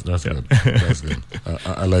great. That's good. That's good.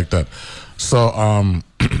 I like that. So,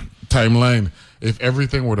 timeline. If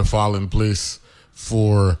everything were to fall in place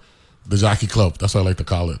for the Jockey Club, that's what I like to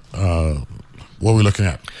call it. What are we looking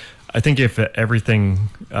at? I think if everything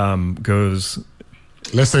goes.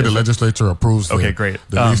 Let's say the legislature approves the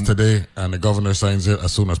lease today and the governor signs it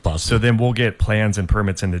as soon as possible. So then we'll get plans and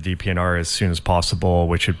permits in the DPNR as soon as possible,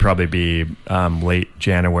 which would probably be late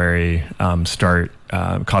January, start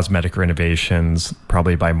cosmetic renovations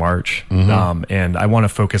probably by March. And I want to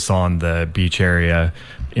focus on the beach area,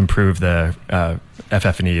 improve the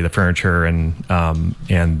FF&E, the furniture, and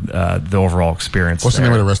the overall experience. What's the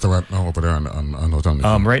name of the restaurant over there on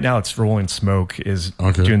Hotel? Right now, it's Rolling Smoke is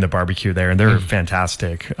doing the barbecue there, and they're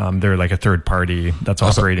fantastic. They're like a third party that's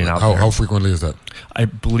operating out there. How frequently is that? I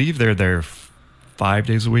believe they're there 5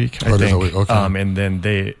 days a week, I think. Okay. And then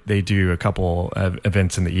they do a couple of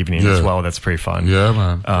events in the evening as well. That's pretty fun. Yeah,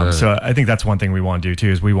 man. So I think that's one thing we want to do too,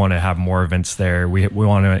 is we want to have more events there. We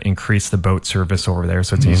want to increase the boat service over there,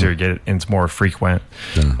 so it's easier to get it, and it's more frequent.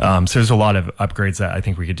 So there's a lot of upgrades that I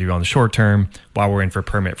think we could do on the short term while we're in for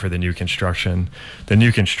permit for the new construction. The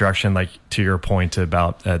new construction, like to your point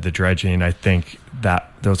about the dredging, I think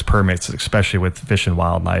that those permits, especially with Fish and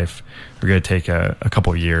Wildlife, are going to take a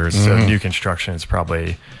couple of years. So new construction is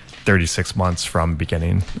probably 36 months from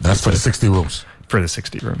beginning. That's for the 60 rooms? For the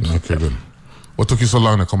 60 rooms. Okay, good. What took you so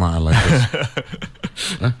long to come out like this?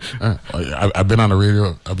 I've been on the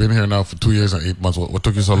radio. I've been here now for 2 years and 8 months. What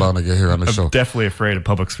took you so long to get here on the show? I'm definitely afraid of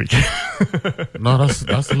public speaking. No, that's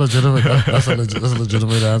a legitimate. That's a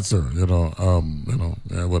legitimate answer.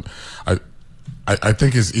 But I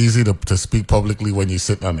think it's easy to speak publicly when you're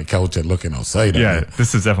sitting on the couch and looking outside. Yeah,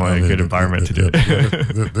 this is definitely a good environment to do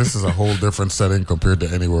it. This is a whole different setting compared to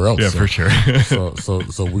anywhere else. Yeah, for sure.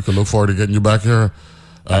 So we can look forward to getting you back here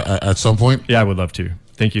at some point. Yeah, I would love to.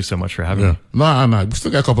 Thank you so much for having me. No. We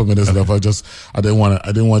still got a couple of minutes left. I didn't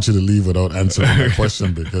want you to leave without answering my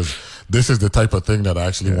question, because this is the type of thing that I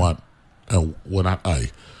actually want.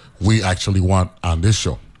 We actually want on this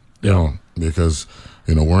show. You know, because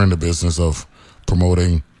we're in the business of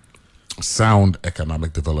promoting sound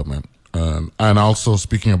economic development And also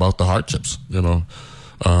speaking about the hardships,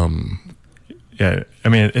 Yeah, I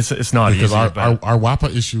mean, it's not because easy. our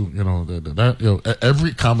WAPA issue,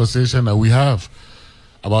 every conversation that we have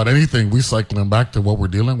about anything, we cycling back to what we're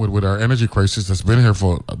dealing with our energy crisis that's been here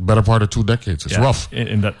for a better part of 2 decades. It's rough.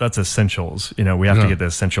 And that's essentials. We have to get the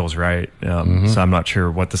essentials right. So I'm not sure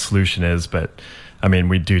what the solution is, but I mean,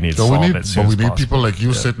 we do need to solve it soon. But we as need possible. people like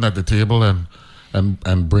you sitting at the table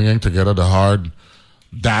and bringing together the hard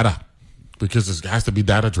data, because it has to be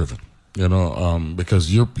data driven.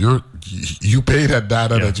 Because you pay that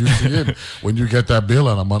data that you see in when you get that bill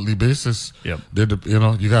on a monthly basis. Yep. You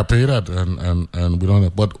got to pay that, and we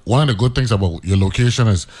don't. But one of the good things about your location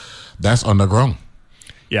is that's underground.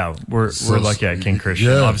 Yeah, we're lucky at King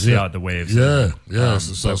Christian. Obviously, out the waves. So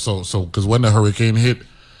because when the hurricane hit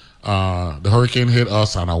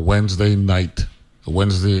us on a Wednesday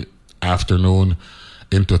afternoon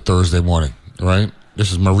into Thursday morning. Right.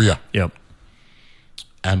 This is Maria. Yep.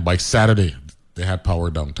 And by Saturday, they had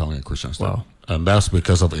power downtown in Christiansted. Wow. And that's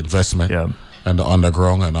because of investment and the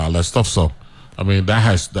underground and all that stuff. So, I mean,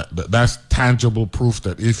 that's tangible proof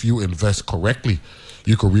that if you invest correctly,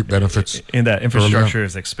 you can reap benefits. And that infrastructure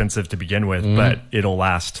is expensive to begin with, but it'll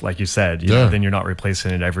last, like you said. Then you're not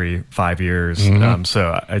replacing it every 5 years.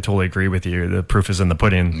 So I totally agree with you. The proof is in the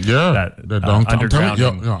pudding. Yeah. The underground.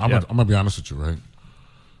 I'm going to be honest with you, right?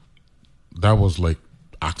 That was like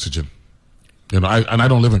oxygen. I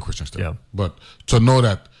don't live in Christiansted, but to know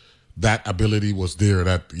that ability was there,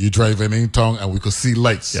 that you drive in town and we could see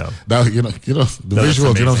lights. Yeah. That the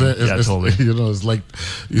visuals. You know what I'm saying? It's totally. It's like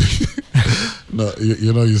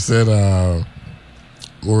you said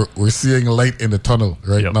we're seeing light in the tunnel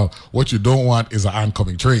right now. What you don't want is an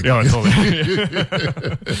oncoming train. Yeah, totally.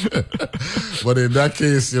 But in that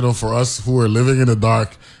case, for us who are living in the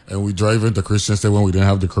dark and we drive into Christiansted when we didn't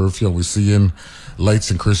have the curfew and we seeing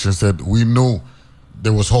lights in Christiansted, we knew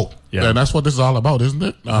there was hope. Yeah. And that's what this is all about, isn't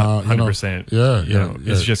it? 100%.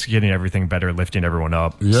 It's just getting everything better, lifting everyone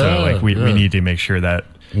up. So we need to make sure that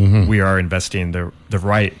we are investing the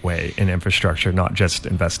right way in infrastructure, not just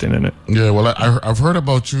investing in it. Yeah, well, I've heard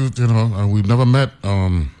about you, and we've never met,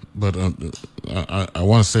 but I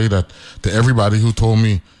want to say that to everybody who told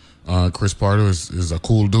me Chris Pardo is a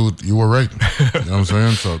cool dude, you were right. You know what I'm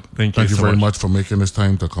saying? So thank you very much for making this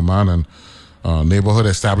time to come on. And Neighborhood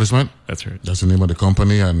Establishment. That's right. That's the name of the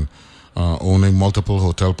company, and owning multiple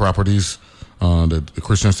hotel properties, the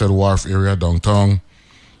Christiansted Wharf area downtown,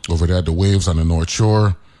 over there at the Waves on the North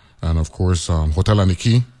Shore, and of course Hotel on the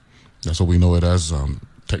Key. That's what we know it as.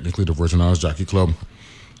 Technically, the Virgin Islands Jockey Club.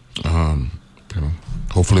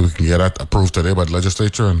 Hopefully we can get that approved today by the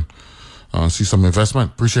legislature and see some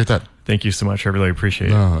investment. Appreciate that. Thank you so much. I really appreciate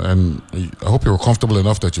it. And I hope you were comfortable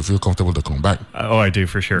enough that you feel comfortable to come back. Oh, I do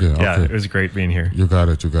for sure. Yeah, okay. It was great being here. You got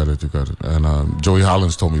it. And Joey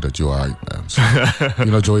Hollins told me that you're all right. So, you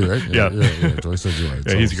know Joey, right? Yeah. Joey said you're all right.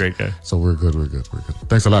 Yeah, he's a great guy. So we're good.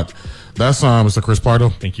 Thanks a lot. That's Mr. Chris Pardo.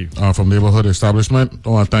 Thank you. From Neighborhood Establishment. I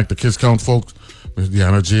want to thank the Kids Count folks, Ms.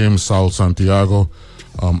 Deanna James, Saul Santiago,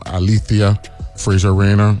 Alethea, Fraser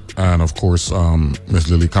Rayner, and of course Miss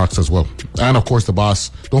Lily Cox as well, and of course the boss.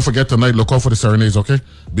 Don't forget tonight, look out for the serenades. Okay,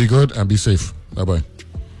 be good and be safe. Bye bye.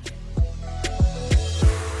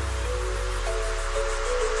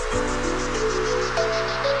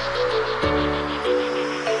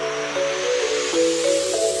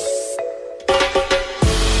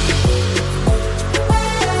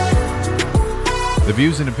 The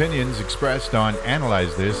views and opinions expressed on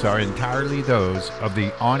Analyze This are entirely those of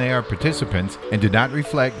the on-air participants and do not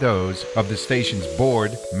reflect those of the station's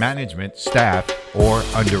board, management, staff, or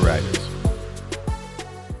underwriters.